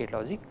your predicate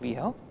logic, we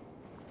have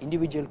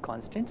individual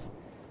constants.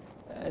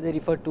 They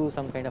refer to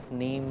some kind of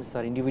names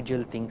or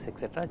individual things,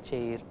 etc.,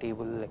 chair,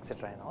 table,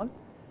 etc., and all.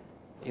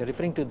 You are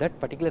referring to that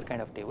particular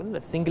kind of table,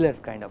 the singular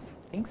kind of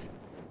things.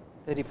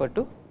 They refer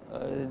to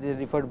they are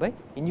referred by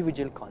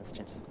individual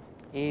constants.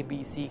 A,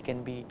 B, C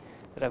can be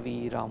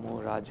Ravi,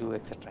 Ramu, Raju,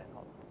 etc., and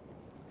all.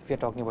 If you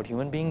are talking about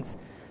human beings,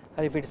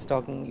 or if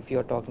you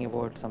are talking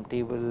about some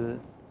table,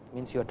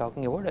 means you are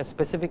talking about a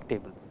specific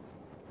table,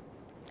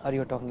 or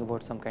you are talking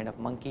about some kind of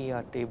monkey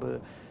or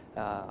table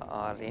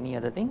or any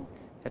other thing,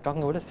 you are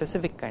talking about a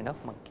specific kind of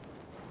monkey.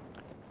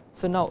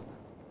 So now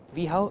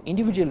we have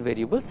individual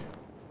variables.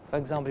 For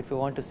example, if you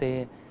want to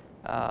say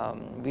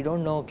we do not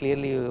know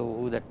clearly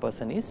who that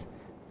person is,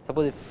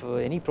 suppose if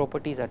any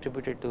property is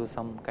attributed to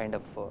some kind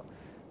of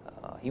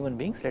human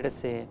beings, let us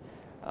say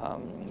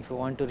if you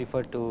want to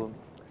refer to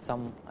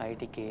some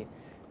IITK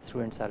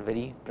students are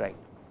very bright,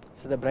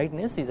 so the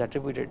brightness is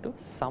attributed to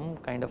some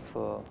kind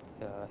of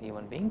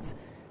human beings.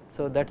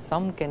 So that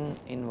some can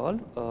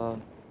involve,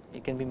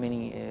 it can be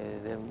many,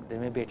 there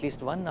may be at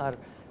least one, or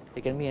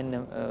there can be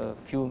a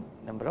few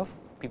number of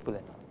people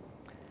and all.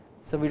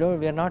 So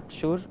we are not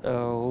sure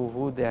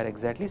who they are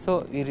exactly,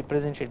 so we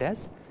represent it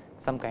as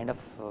some kind of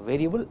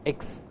variable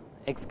x.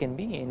 X can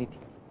be anything,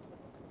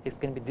 it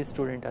can be this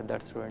student or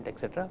that student,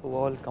 etc., who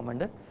all come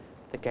under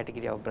the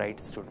category of bright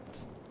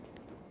students.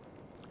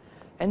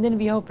 And then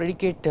we have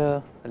predicate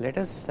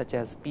letters such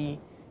as P,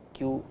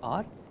 Q,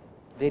 R.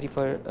 They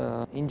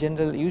refer in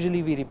general,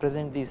 usually we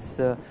represent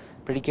these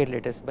predicate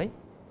letters by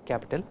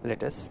capital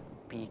letters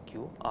P,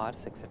 Q, R,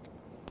 etc.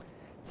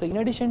 So in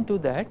addition to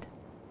that,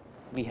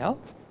 we have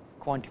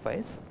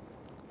quantifiers.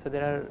 So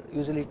there are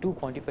usually two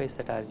quantifiers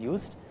that are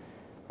used.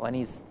 One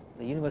is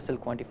the universal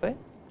quantifier.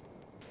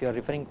 If you are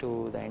referring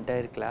to the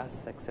entire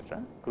class,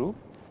 etc., group,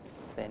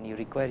 then you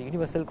require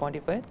universal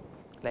quantifier.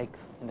 Like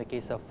in the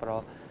case of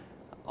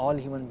all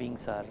human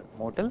beings are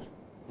mortal,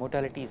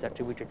 mortality is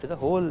attributed to the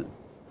whole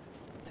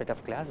set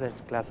of class,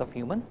 that class of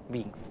human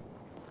beings.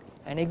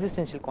 An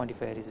existential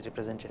quantifier is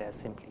represented as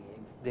simply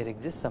there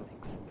exists some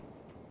x.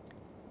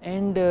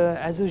 And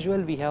as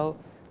usual, we have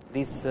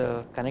these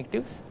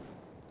connectives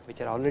which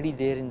are already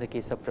there in the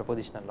case of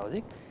propositional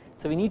logic.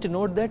 So we need to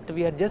note that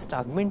we are just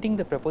augmenting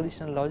the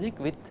propositional logic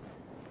with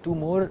two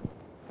more,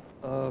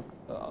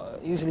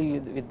 usually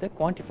with the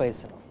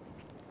quantifiers and all.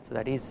 So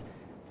that is,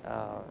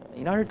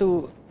 in order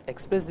to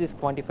express these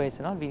quantifiers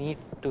and all, we need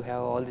to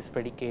have all these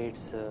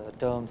predicates,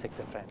 terms,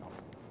 etc., and all.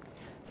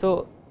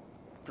 So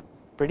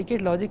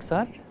predicate logics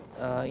are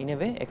in a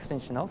way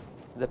extension of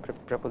the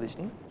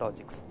propositional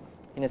logics,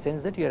 in a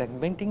sense that you are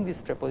augmenting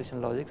these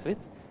propositional logics with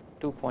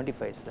two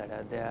quantifiers that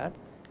are there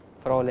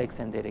for all x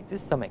and there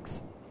exists some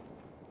x.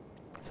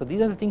 So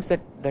these are the things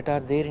that are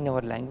there in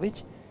our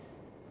language,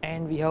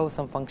 and we have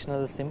some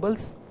functional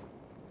symbols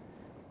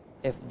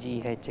f,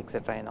 g, h,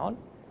 etc., and all.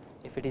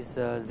 If it is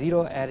a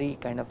zero array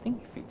kind of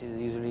thing, if it is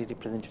usually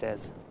represented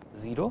as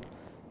 0,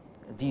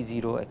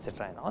 g0,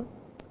 etc., and all.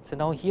 So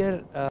now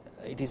here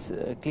it is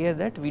clear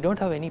that we do not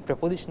have any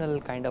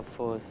propositional kind of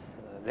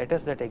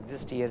letters that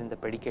exist here in the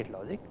predicate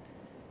logic,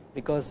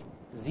 because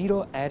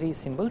zero array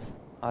symbols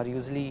are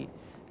usually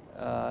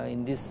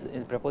in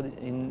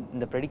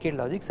the predicate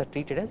logics are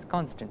treated as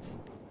constants,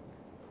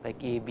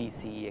 like a, b,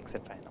 c,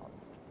 etc., and all.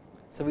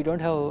 So we do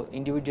not have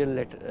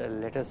individual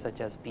letters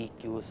such as p,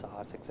 q's,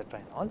 r's, etc.,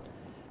 and all,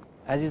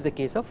 as is the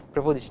case of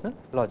propositional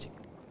logic,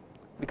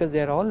 because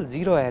they are all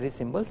zero array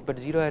symbols, but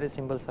zero array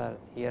symbols are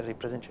here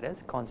represented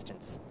as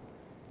constants.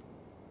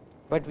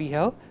 But we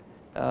have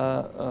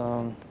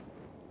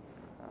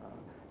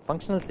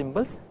functional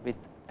symbols with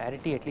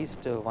arity at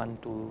least 1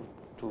 to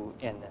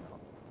n and all.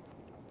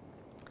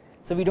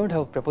 So we do not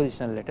have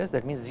propositional letters,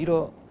 that means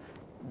 0,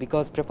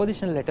 because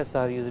propositional letters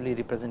are usually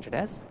represented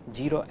as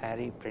zero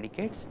array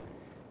predicates,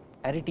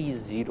 arity is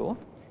 0.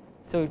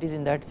 So it is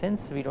in that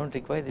sense we do not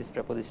require these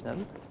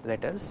propositional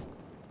letters.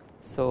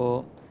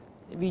 So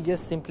we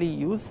just simply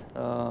use,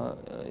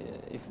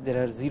 if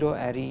there are zero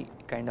array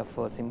kind of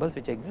symbols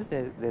which exist,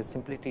 they are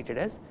simply treated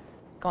as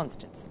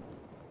constants.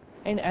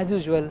 And as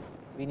usual,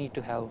 we need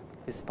to have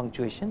this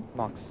punctuation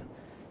marks,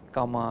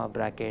 comma,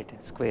 bracket,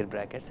 square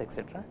brackets,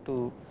 etc.,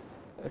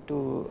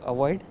 to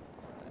avoid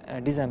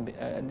ambiguities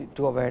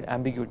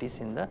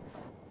in the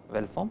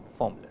well formed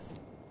formulas.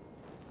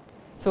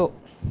 So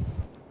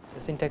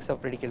the syntax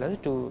of predicate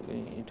logic,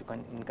 in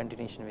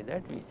continuation with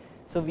that,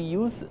 we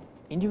use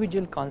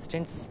individual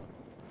constants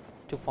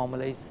to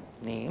formalize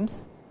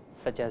names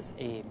such as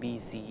a, b,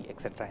 c,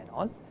 etc., and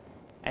all,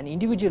 and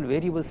individual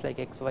variables like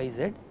x, y,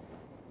 z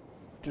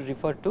to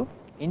refer to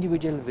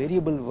individual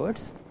variable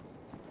words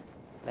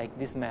like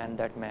this man,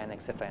 that man,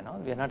 etc. and all.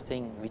 We are not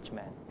saying which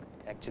man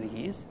actually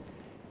he is.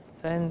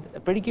 And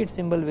predicate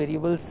symbol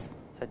variables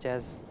such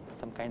as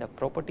some kind of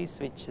properties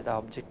which the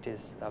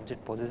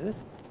object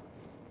possesses,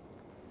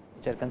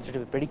 which are considered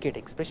to be predicate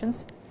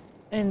expressions,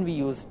 and we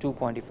use two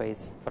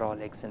quantifiers for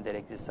all x and there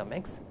exists some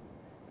x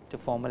to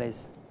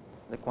formalize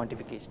the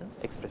quantification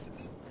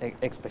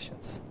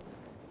expressions.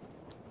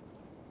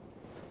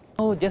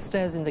 Now, just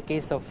as in the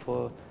case of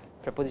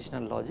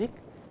propositional logic,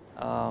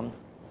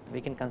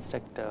 we can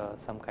construct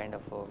some kind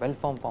of well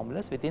formed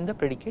formulas within the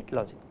predicate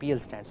logic. PL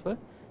stands for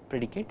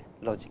predicate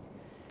logic.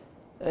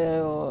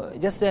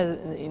 Just as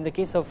in the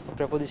case of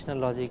propositional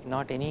logic,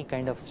 not any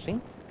kind of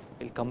string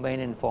will combine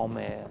and form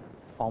a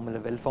formula,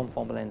 well formed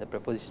formula in the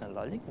propositional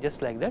logic,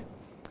 just like that.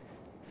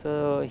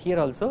 So here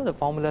also the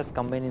formulas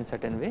combine in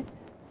certain way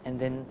and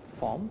then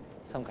form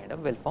some kind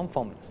of well formed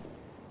formulas,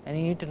 and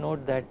you need to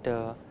note that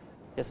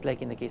just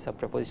like in the case of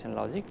propositional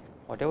logic,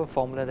 whatever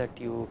formula that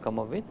you come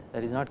up with,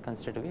 that is not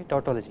considered to be a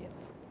tautologian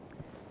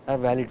or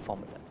valid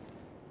formula.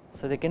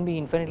 So there can be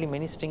infinitely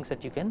many strings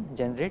that you can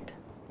generate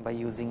by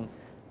using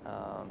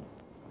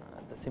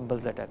the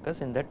symbols that occurs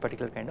in that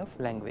particular kind of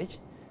language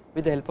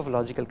with the help of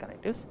logical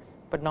connectives,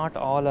 but not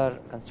all are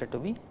considered to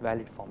be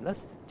valid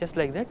formulas. Just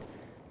like that,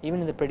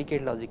 even in the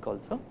predicate logic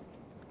also,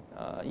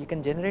 you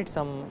can generate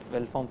some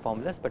well formed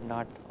formulas, but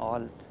not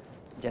all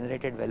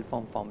generated well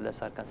formed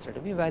formulas are considered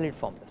to be valid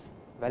formulas.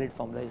 Valid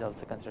formula is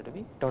also considered to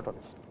be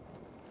tautology.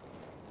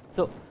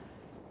 So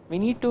we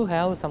need to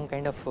have some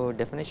kind of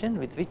definition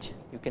with which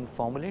you can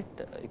formulate,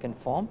 you can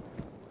form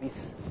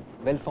these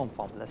well formed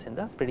formulas in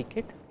the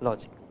predicate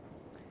logic.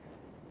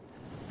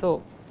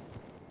 So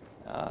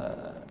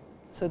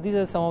these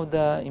are some of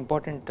the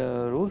important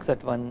rules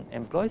that one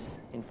employs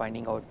in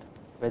finding out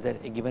whether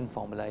a given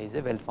formula is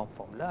a well formed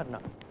formula or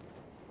not.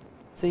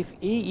 So if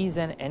A is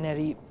an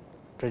n-ary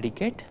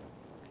predicate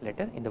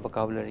letter in the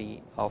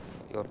vocabulary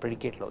of your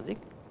predicate logic,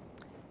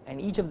 and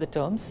each of the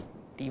terms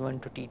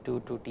T1 to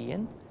T2 to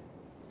Tn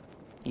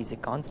is a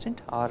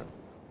constant, or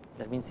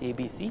that means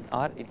ABC,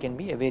 or it can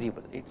be a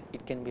variable,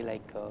 it can be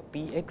like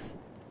Px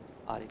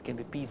or it can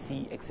be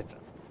Pc, etc.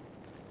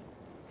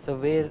 So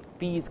where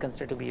P is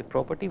considered to be a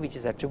property which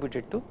is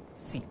attributed to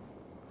C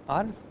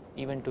or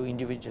even to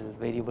individual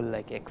variable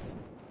like X,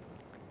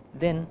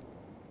 then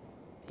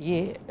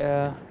A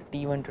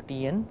T1 to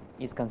Tn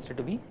is considered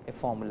to be a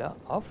formula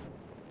of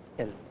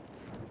L.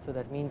 So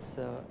that means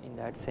in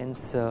that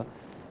sense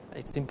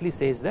it simply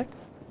says that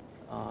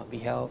we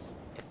have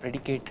a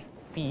predicate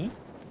P,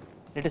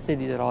 let us say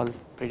these are all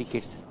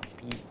predicates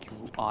P,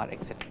 Q, R,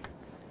 etc.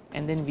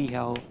 and then we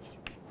have,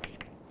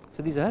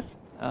 so these are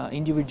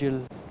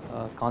individual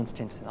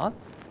constants and all,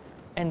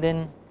 and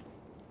then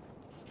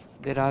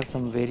there are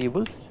some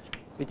variables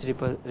which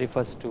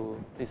refers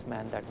to this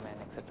man, that man,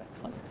 etc.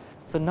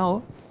 So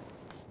now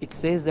it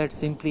says that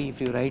simply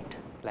if you write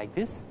like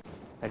this,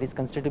 that is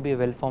considered to be a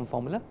well formed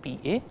formula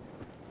PA,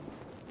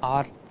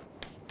 or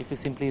if you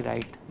simply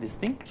write this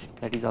thing,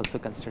 that is also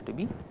considered to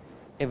be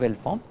a well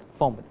formed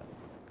formula.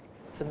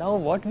 So now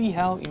what we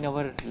have in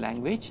our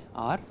language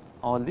are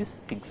all these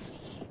things.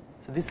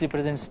 So this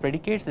represents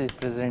predicates, this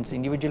represents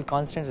individual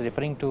constants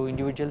referring to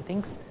individual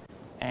things,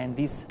 and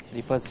this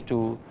refers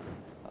to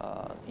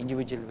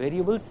individual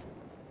variables,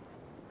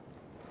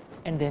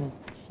 and then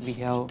we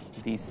have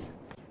these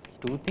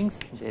two things,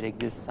 there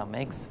exists some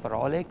x for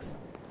all x,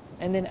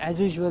 and then as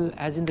usual,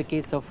 as in the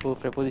case of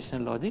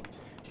propositional logic,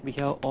 we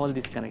have all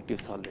these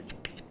connectives already.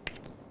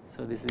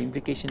 So this is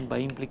implication, by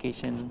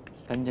implication,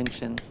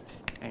 conjunction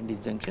and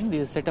disjunction,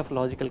 these are set of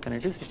logical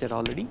connectives which are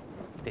already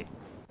there.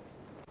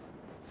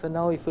 So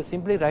now if you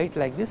simply write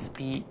like this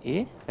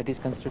PA, that is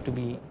considered to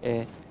be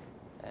a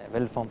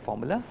well formed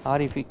formula, or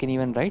if you can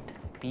even write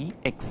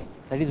Px,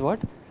 that is what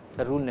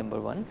the rule number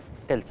 1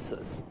 tells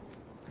us.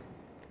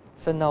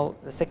 So now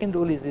the second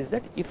rule is this,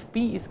 that if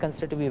P is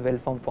considered to be a well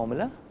formed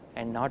formula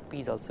and not P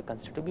is also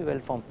considered to be well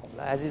formed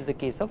formula, as is the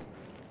case of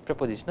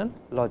propositional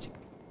logic.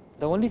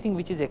 The only thing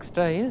which is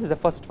extra is the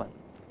first one.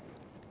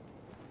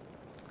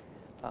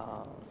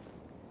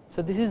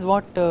 So this is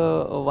what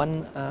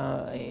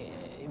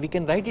we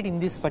can write it in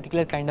this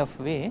particular kind of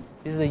way.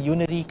 This is a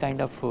unary kind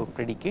of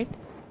predicate.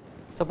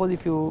 Suppose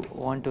if you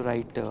want to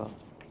write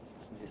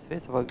this way,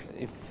 so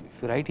if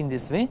you write in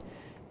this way,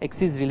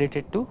 x is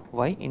related to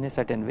y in a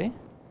certain way,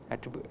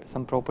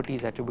 some property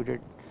is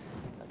attributed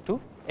to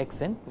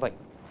x and y,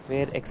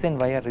 where x and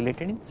y are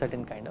related in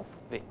certain kind of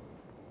way.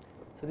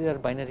 So these are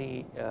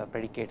binary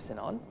predicates and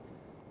all.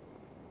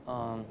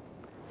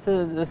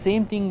 So the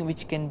same thing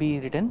which can be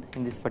written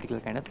in this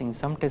particular kind of thing. In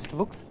some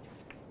textbooks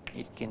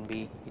it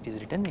is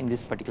written in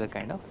this particular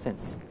kind of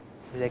sense.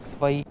 This x,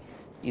 y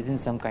is in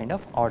some kind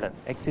of order,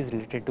 x is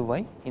related to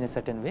y in a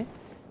certain way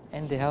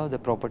and they have the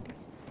property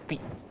P.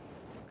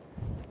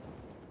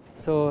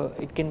 So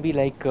it can be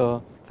like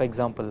for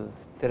example,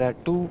 there are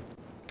two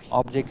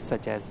objects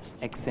such as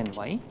x and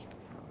y.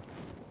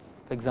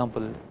 For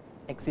example,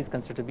 x is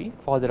considered to be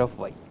father of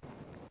y,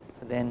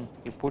 so then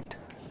you put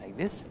like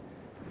this,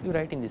 you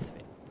write in this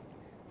way.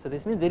 So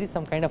this means there is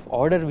some kind of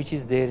order which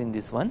is there in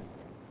this one,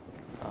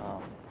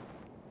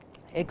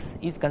 x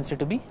is considered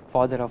to be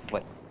father of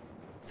y.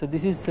 So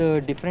this is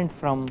different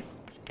from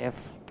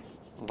f,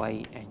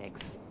 y and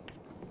x.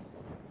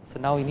 So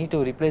now we need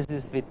to replace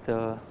this with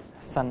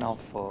son of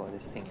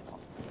this thing.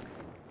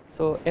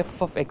 So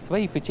f of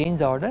xy, if you change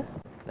the order,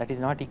 that is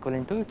not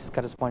equivalent to its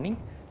corresponding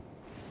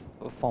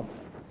formula.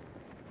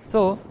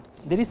 So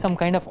there is some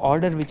kind of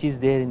order which is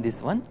there in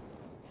this one.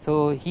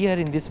 So here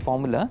in this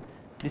formula,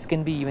 this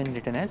can be even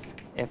written as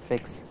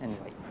fx and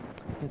y.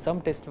 In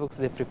some textbooks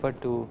they prefer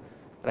to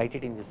write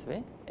it in this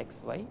way,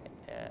 x, y,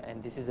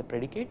 and this is a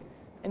predicate,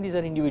 and these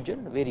are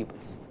individual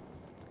variables.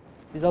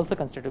 This is also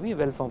considered to be a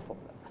well formed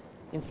formula.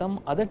 In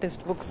some other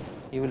textbooks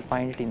you will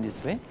find it in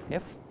this way,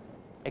 f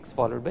x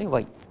followed by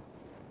y.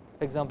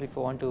 For example, if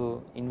you want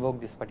to invoke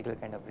this particular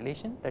kind of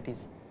relation, that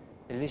is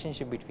the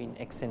relationship between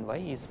x and y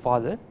is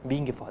father,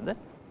 being a father,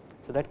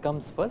 so that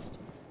comes first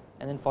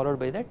and then followed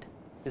by that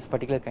this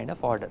particular kind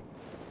of order.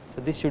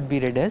 So this should be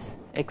read as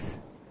x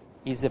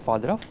is a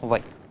father of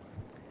y.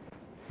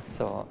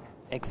 So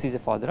x is a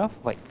father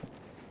of y.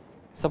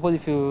 Suppose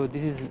if you,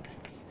 this is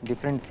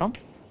different from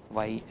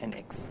y and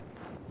x.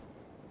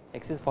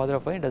 X is father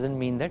of y does not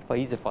mean that y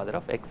is a father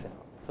of x and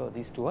all. So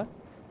these two are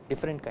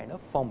different kind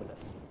of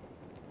formulas.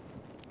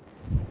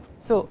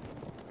 So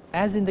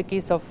as in the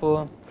case of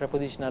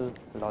propositional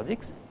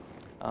logics,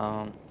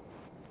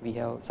 we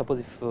have, suppose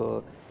if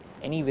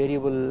any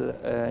variable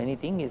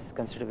anything is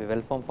considered to be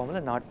well formed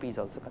formula, not p is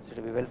also considered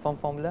to be well formed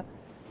formula,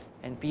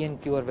 and p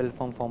and q are well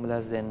formed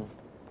formulas, then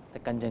the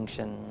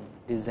conjunction,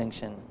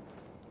 disjunction,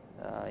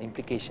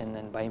 implication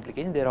and by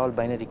implication, they are all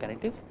binary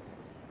connectives.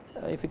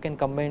 If you can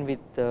combine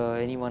with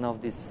any one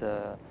of these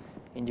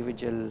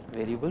individual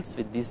variables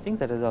with these things,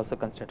 that is also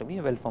considered to be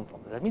a well formed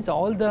formula. That means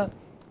all the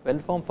well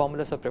formed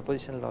formulas of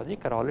propositional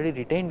logic are already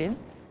retained in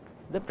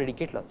the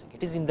predicate logic.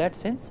 It is in that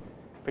sense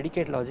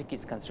predicate logic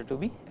is considered to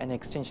be an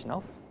extension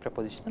of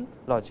propositional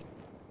logic.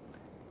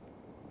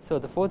 So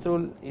the fourth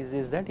rule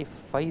is that if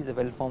phi is a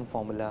well formed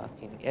formula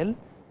in L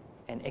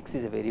and x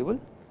is a variable,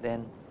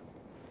 then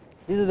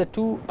these are the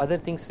two other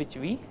things which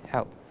we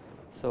have.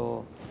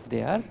 So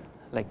they are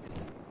like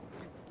this.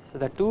 So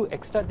the two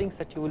extra things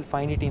that you will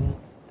find it in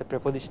the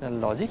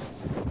propositional logics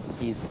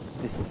is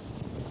this thing.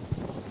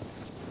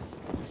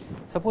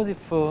 Suppose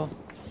if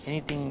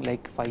anything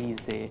like phi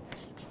is a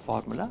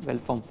formula, well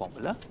formed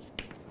formula,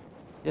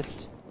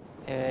 just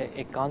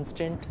a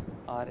constant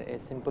or a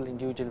simple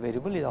individual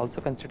variable is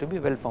also considered to be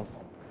well formed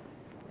formula,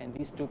 and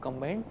these two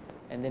combined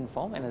and then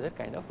form another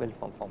kind of well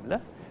formed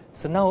formula.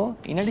 So now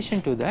in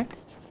addition to that,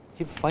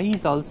 if phi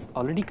is also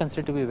already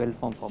considered to be a well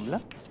formed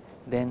formula,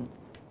 then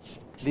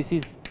this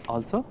is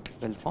also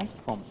well formed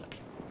formula.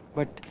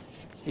 But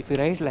if you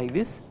write like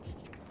this,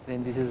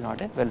 then this is not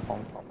a well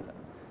formed formula.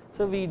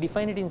 So we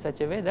define it in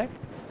such a way that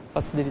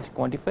first there is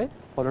quantifier,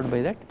 followed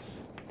by that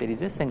there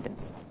is a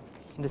sentence.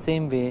 In the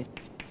same way,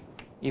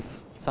 if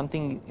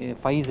something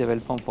phi is a well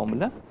formed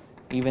formula,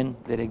 even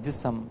there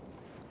exists some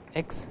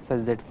x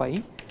such that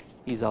phi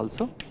is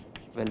also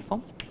well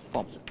formed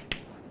formula.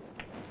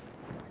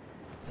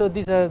 So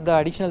these are the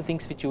additional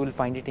things which you will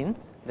find it in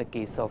the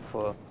case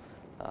of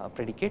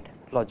predicate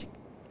logic.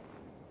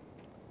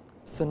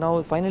 So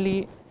now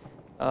finally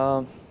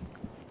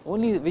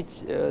only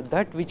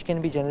that which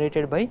can be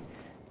generated by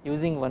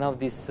using one of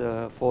these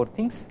four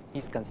things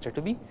is considered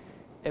to be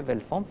a well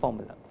formed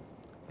formula.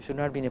 You should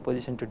not be in a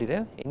position to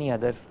derive any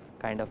other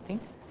kind of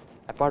thing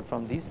apart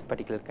from these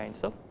particular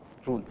kinds of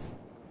rules.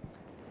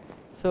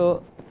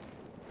 So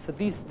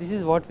this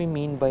is what we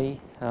mean by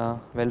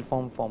well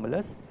formed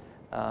formulas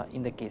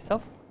in the case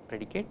of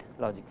predicate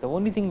logic. The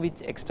only thing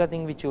which extra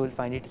thing which you will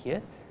find it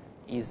here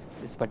is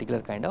this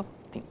particular kind of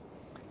thing.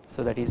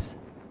 So that is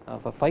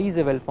for phi is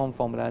a well formed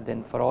formula,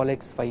 then for all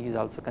x phi is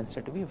also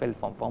considered to be a well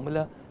formed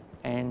formula,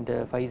 and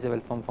phi is a well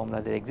formed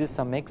formula, there exists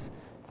some x,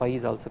 phi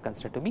is also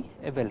considered to be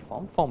a well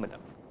formed formula.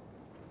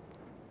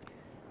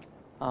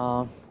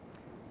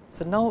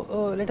 So now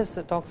let us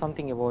talk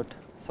something about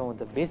some of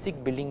the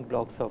basic building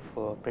blocks of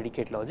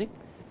predicate logic,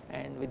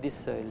 and with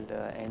this I will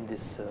end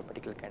this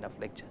particular kind of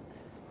lecture.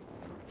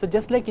 So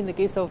just like in the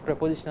case of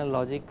propositional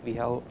logic, we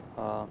have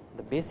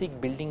the basic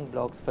building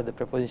blocks for the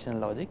propositional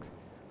logics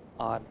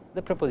are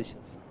the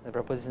propositions. The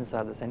propositions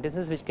are the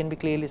sentences which can be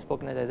clearly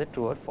spoken as either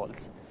true or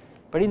false.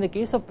 But in the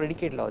case of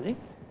predicate logic,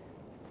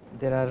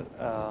 there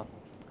are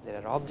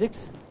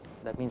objects,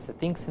 that means the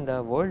things in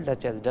the world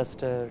such as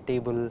duster,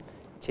 table,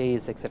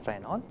 chairs, etc.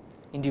 and all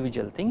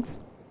individual things.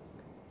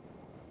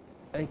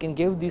 I can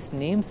give these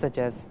names such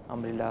as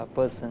umbrella,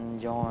 person,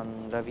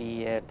 John,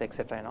 Ravi, earth,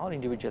 etc. and all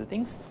individual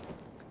things.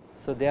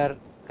 So they are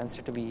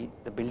considered to be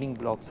the building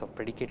blocks of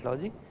predicate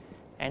logic.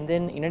 And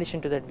then in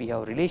addition to that, we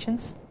have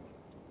relations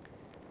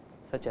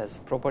such as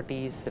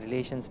properties,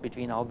 relations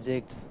between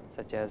objects,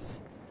 such as,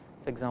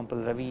 for example,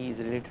 Ravi is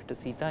related to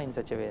Sita in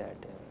such a way that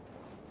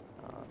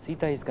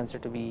Sita is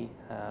considered to be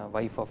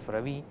wife of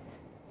Ravi,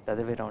 the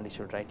other way around you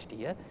should write it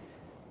here.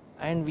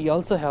 And we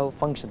also have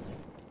functions,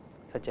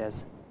 such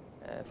as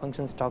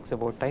functions talks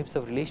about types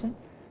of relation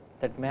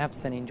that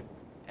maps an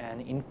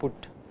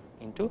input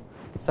into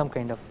some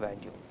kind of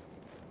value.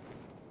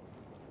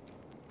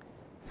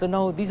 So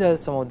now these are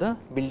some of the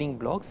building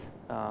blocks.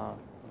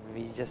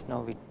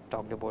 We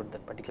talked about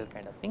that particular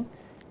kind of thing.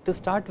 To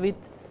start with,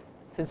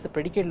 since the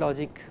predicate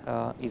logic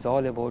is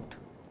all about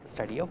the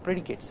study of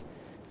predicates,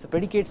 so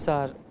predicates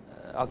are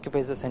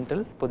occupies the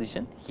central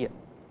position here.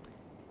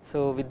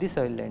 So with this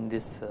I will end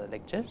this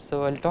lecture.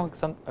 So I will talk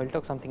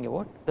something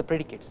about the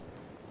predicates.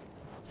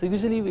 So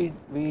usually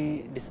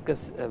we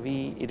discuss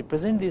we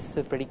represent these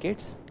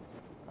predicates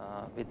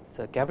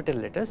with capital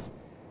letters,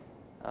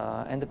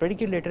 and the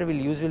predicate letter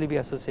will usually be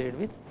associated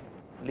with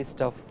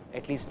list of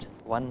at least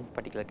one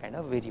particular kind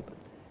of variable.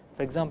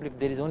 For example, if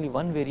there is only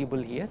one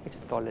variable here, it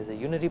is called as a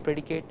unary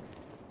predicate,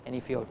 and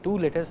if you have two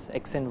letters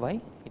x and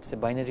y, it is a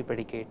binary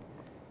predicate,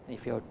 and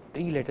if you have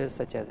three letters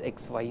such as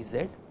x, y,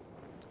 z,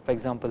 for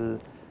example,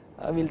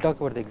 we will talk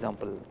about the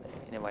example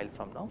in a while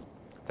from now.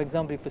 For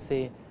example, if you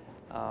say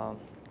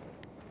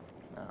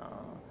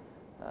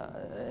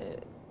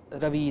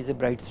Ravi is a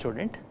bright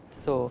student,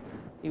 so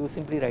you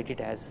simply write it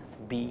as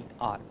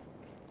BR.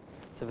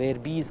 So where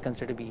B is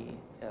considered to be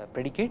a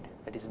predicate,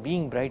 that is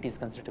being bright is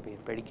considered to be a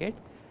predicate,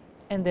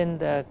 and then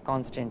the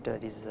constant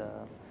that is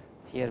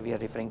here we are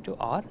referring to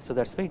R, so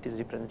that is why it is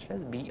represented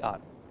as BR.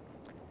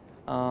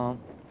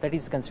 That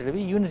is considered to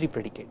be unary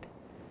predicate.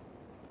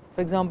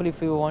 For example,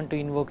 if you want to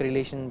invoke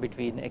relation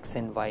between x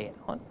and y and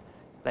all,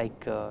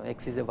 like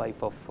x is a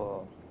wife of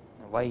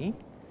y,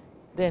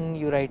 then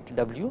you write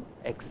W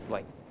x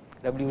y.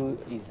 W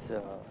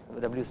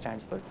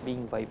stands for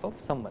being wife of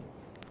someone,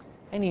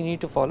 and you need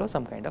to follow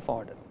some kind of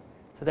order.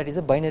 So that is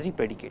a binary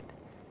predicate.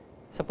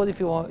 Suppose if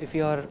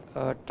you are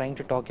trying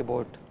to talk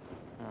about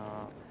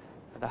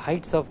the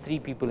heights of three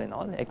people and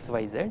all, x,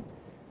 y, z.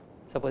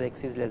 Suppose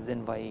x is less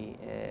than y,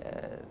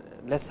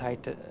 less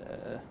height,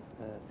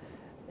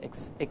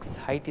 x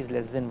height is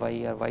less than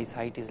y, or y's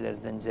height is less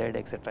than z,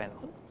 etc. and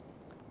all.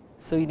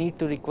 So you need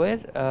to require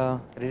a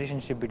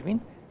relationship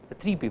between the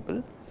three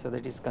people. So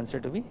that is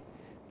considered to be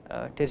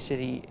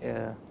tertiary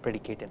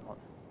predicate and all.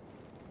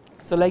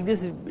 So like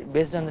this,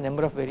 based on the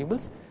number of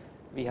variables,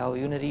 we have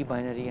unary,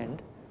 binary,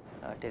 and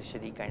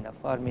tertiary kind of,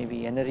 or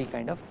maybe n-ary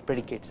kind of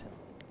predicates.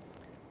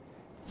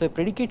 So a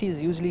predicate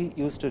is usually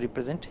used to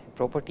represent a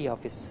property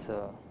of its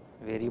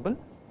variable.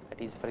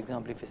 That is, for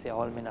example, if you say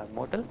all men are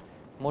mortal,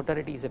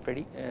 mortality is a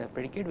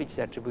predicate which is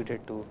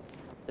attributed to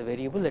the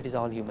variable, that is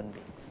all human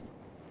beings,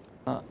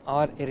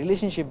 or a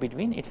relationship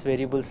between its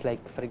variables,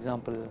 like for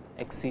example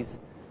x is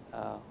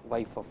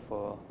wife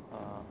of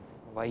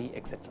y,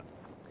 etc.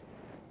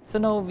 So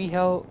now we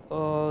have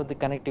the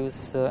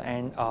connectives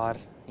and R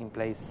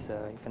implies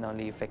if and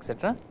only if,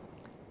 etc.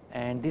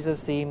 And these are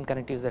same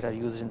connectives that are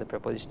used in the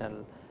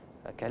propositional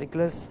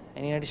calculus,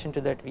 and in addition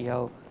to that we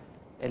have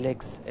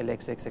Lx,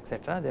 Lxx,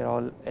 etc. They are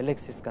all,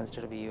 Lx is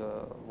considered to be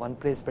one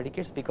place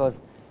predicates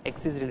because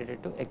x is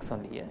related to x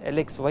only here.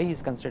 Lxy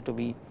is considered to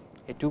be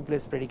a two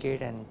place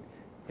predicate, and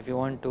if you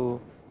want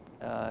to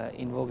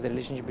invoke the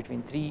relationship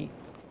between three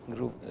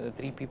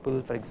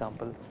people, for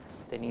example,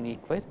 then you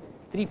require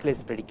three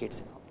place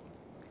predicates.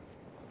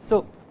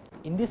 So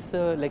in this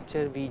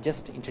lecture we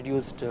just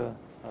introduced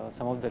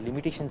some of the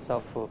limitations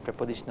of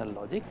propositional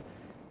logic.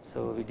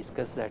 So we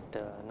discussed that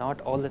not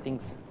all the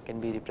things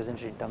can be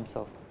represented in terms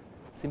of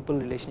simple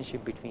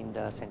relationship between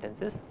the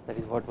sentences. That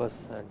is what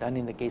was done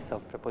in the case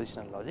of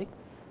propositional logic.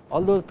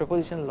 Although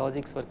propositional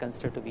logics were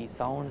considered to be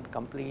sound,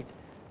 complete,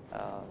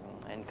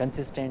 and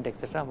consistent,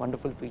 etc.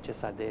 Wonderful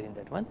features are there in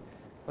that one,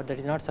 but that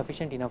is not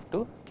sufficient enough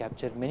to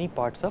capture many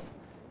parts of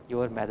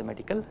your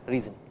mathematical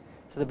reasoning.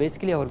 So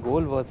basically our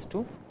goal was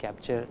to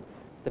capture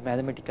the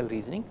mathematical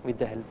reasoning with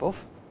the help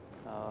of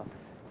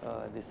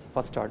this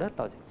first order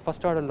logic.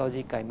 First order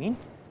logic, I mean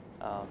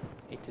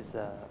it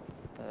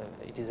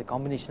is a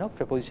combination of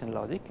propositional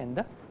logic and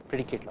the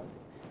predicate logic.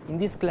 In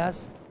this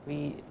class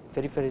we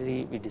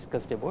peripherally we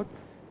discussed about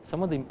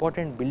some of the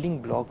important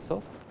building blocks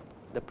of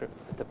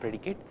the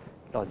predicate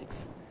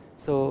logics.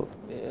 So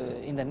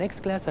in the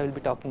next class I will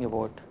be talking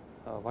about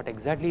what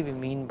exactly we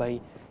mean by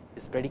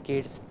these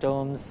predicates,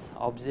 terms,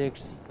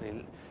 objects,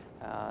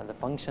 the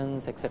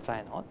functions, etc.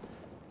 and all.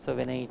 So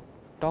when I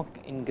talk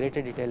in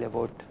greater detail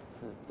about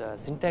the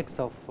syntax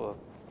of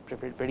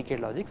predicate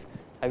logics,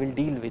 I will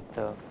deal with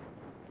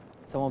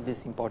some of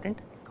these important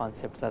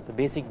concepts, are the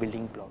basic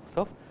building blocks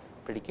of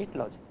predicate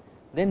logic.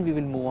 Then we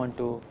will move on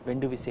to when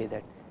do we say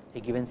that a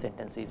given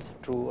sentence is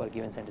true or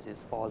given sentence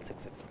is false,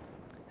 etc.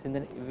 So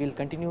then we will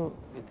continue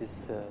with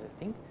this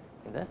thing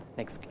in the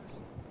next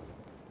class.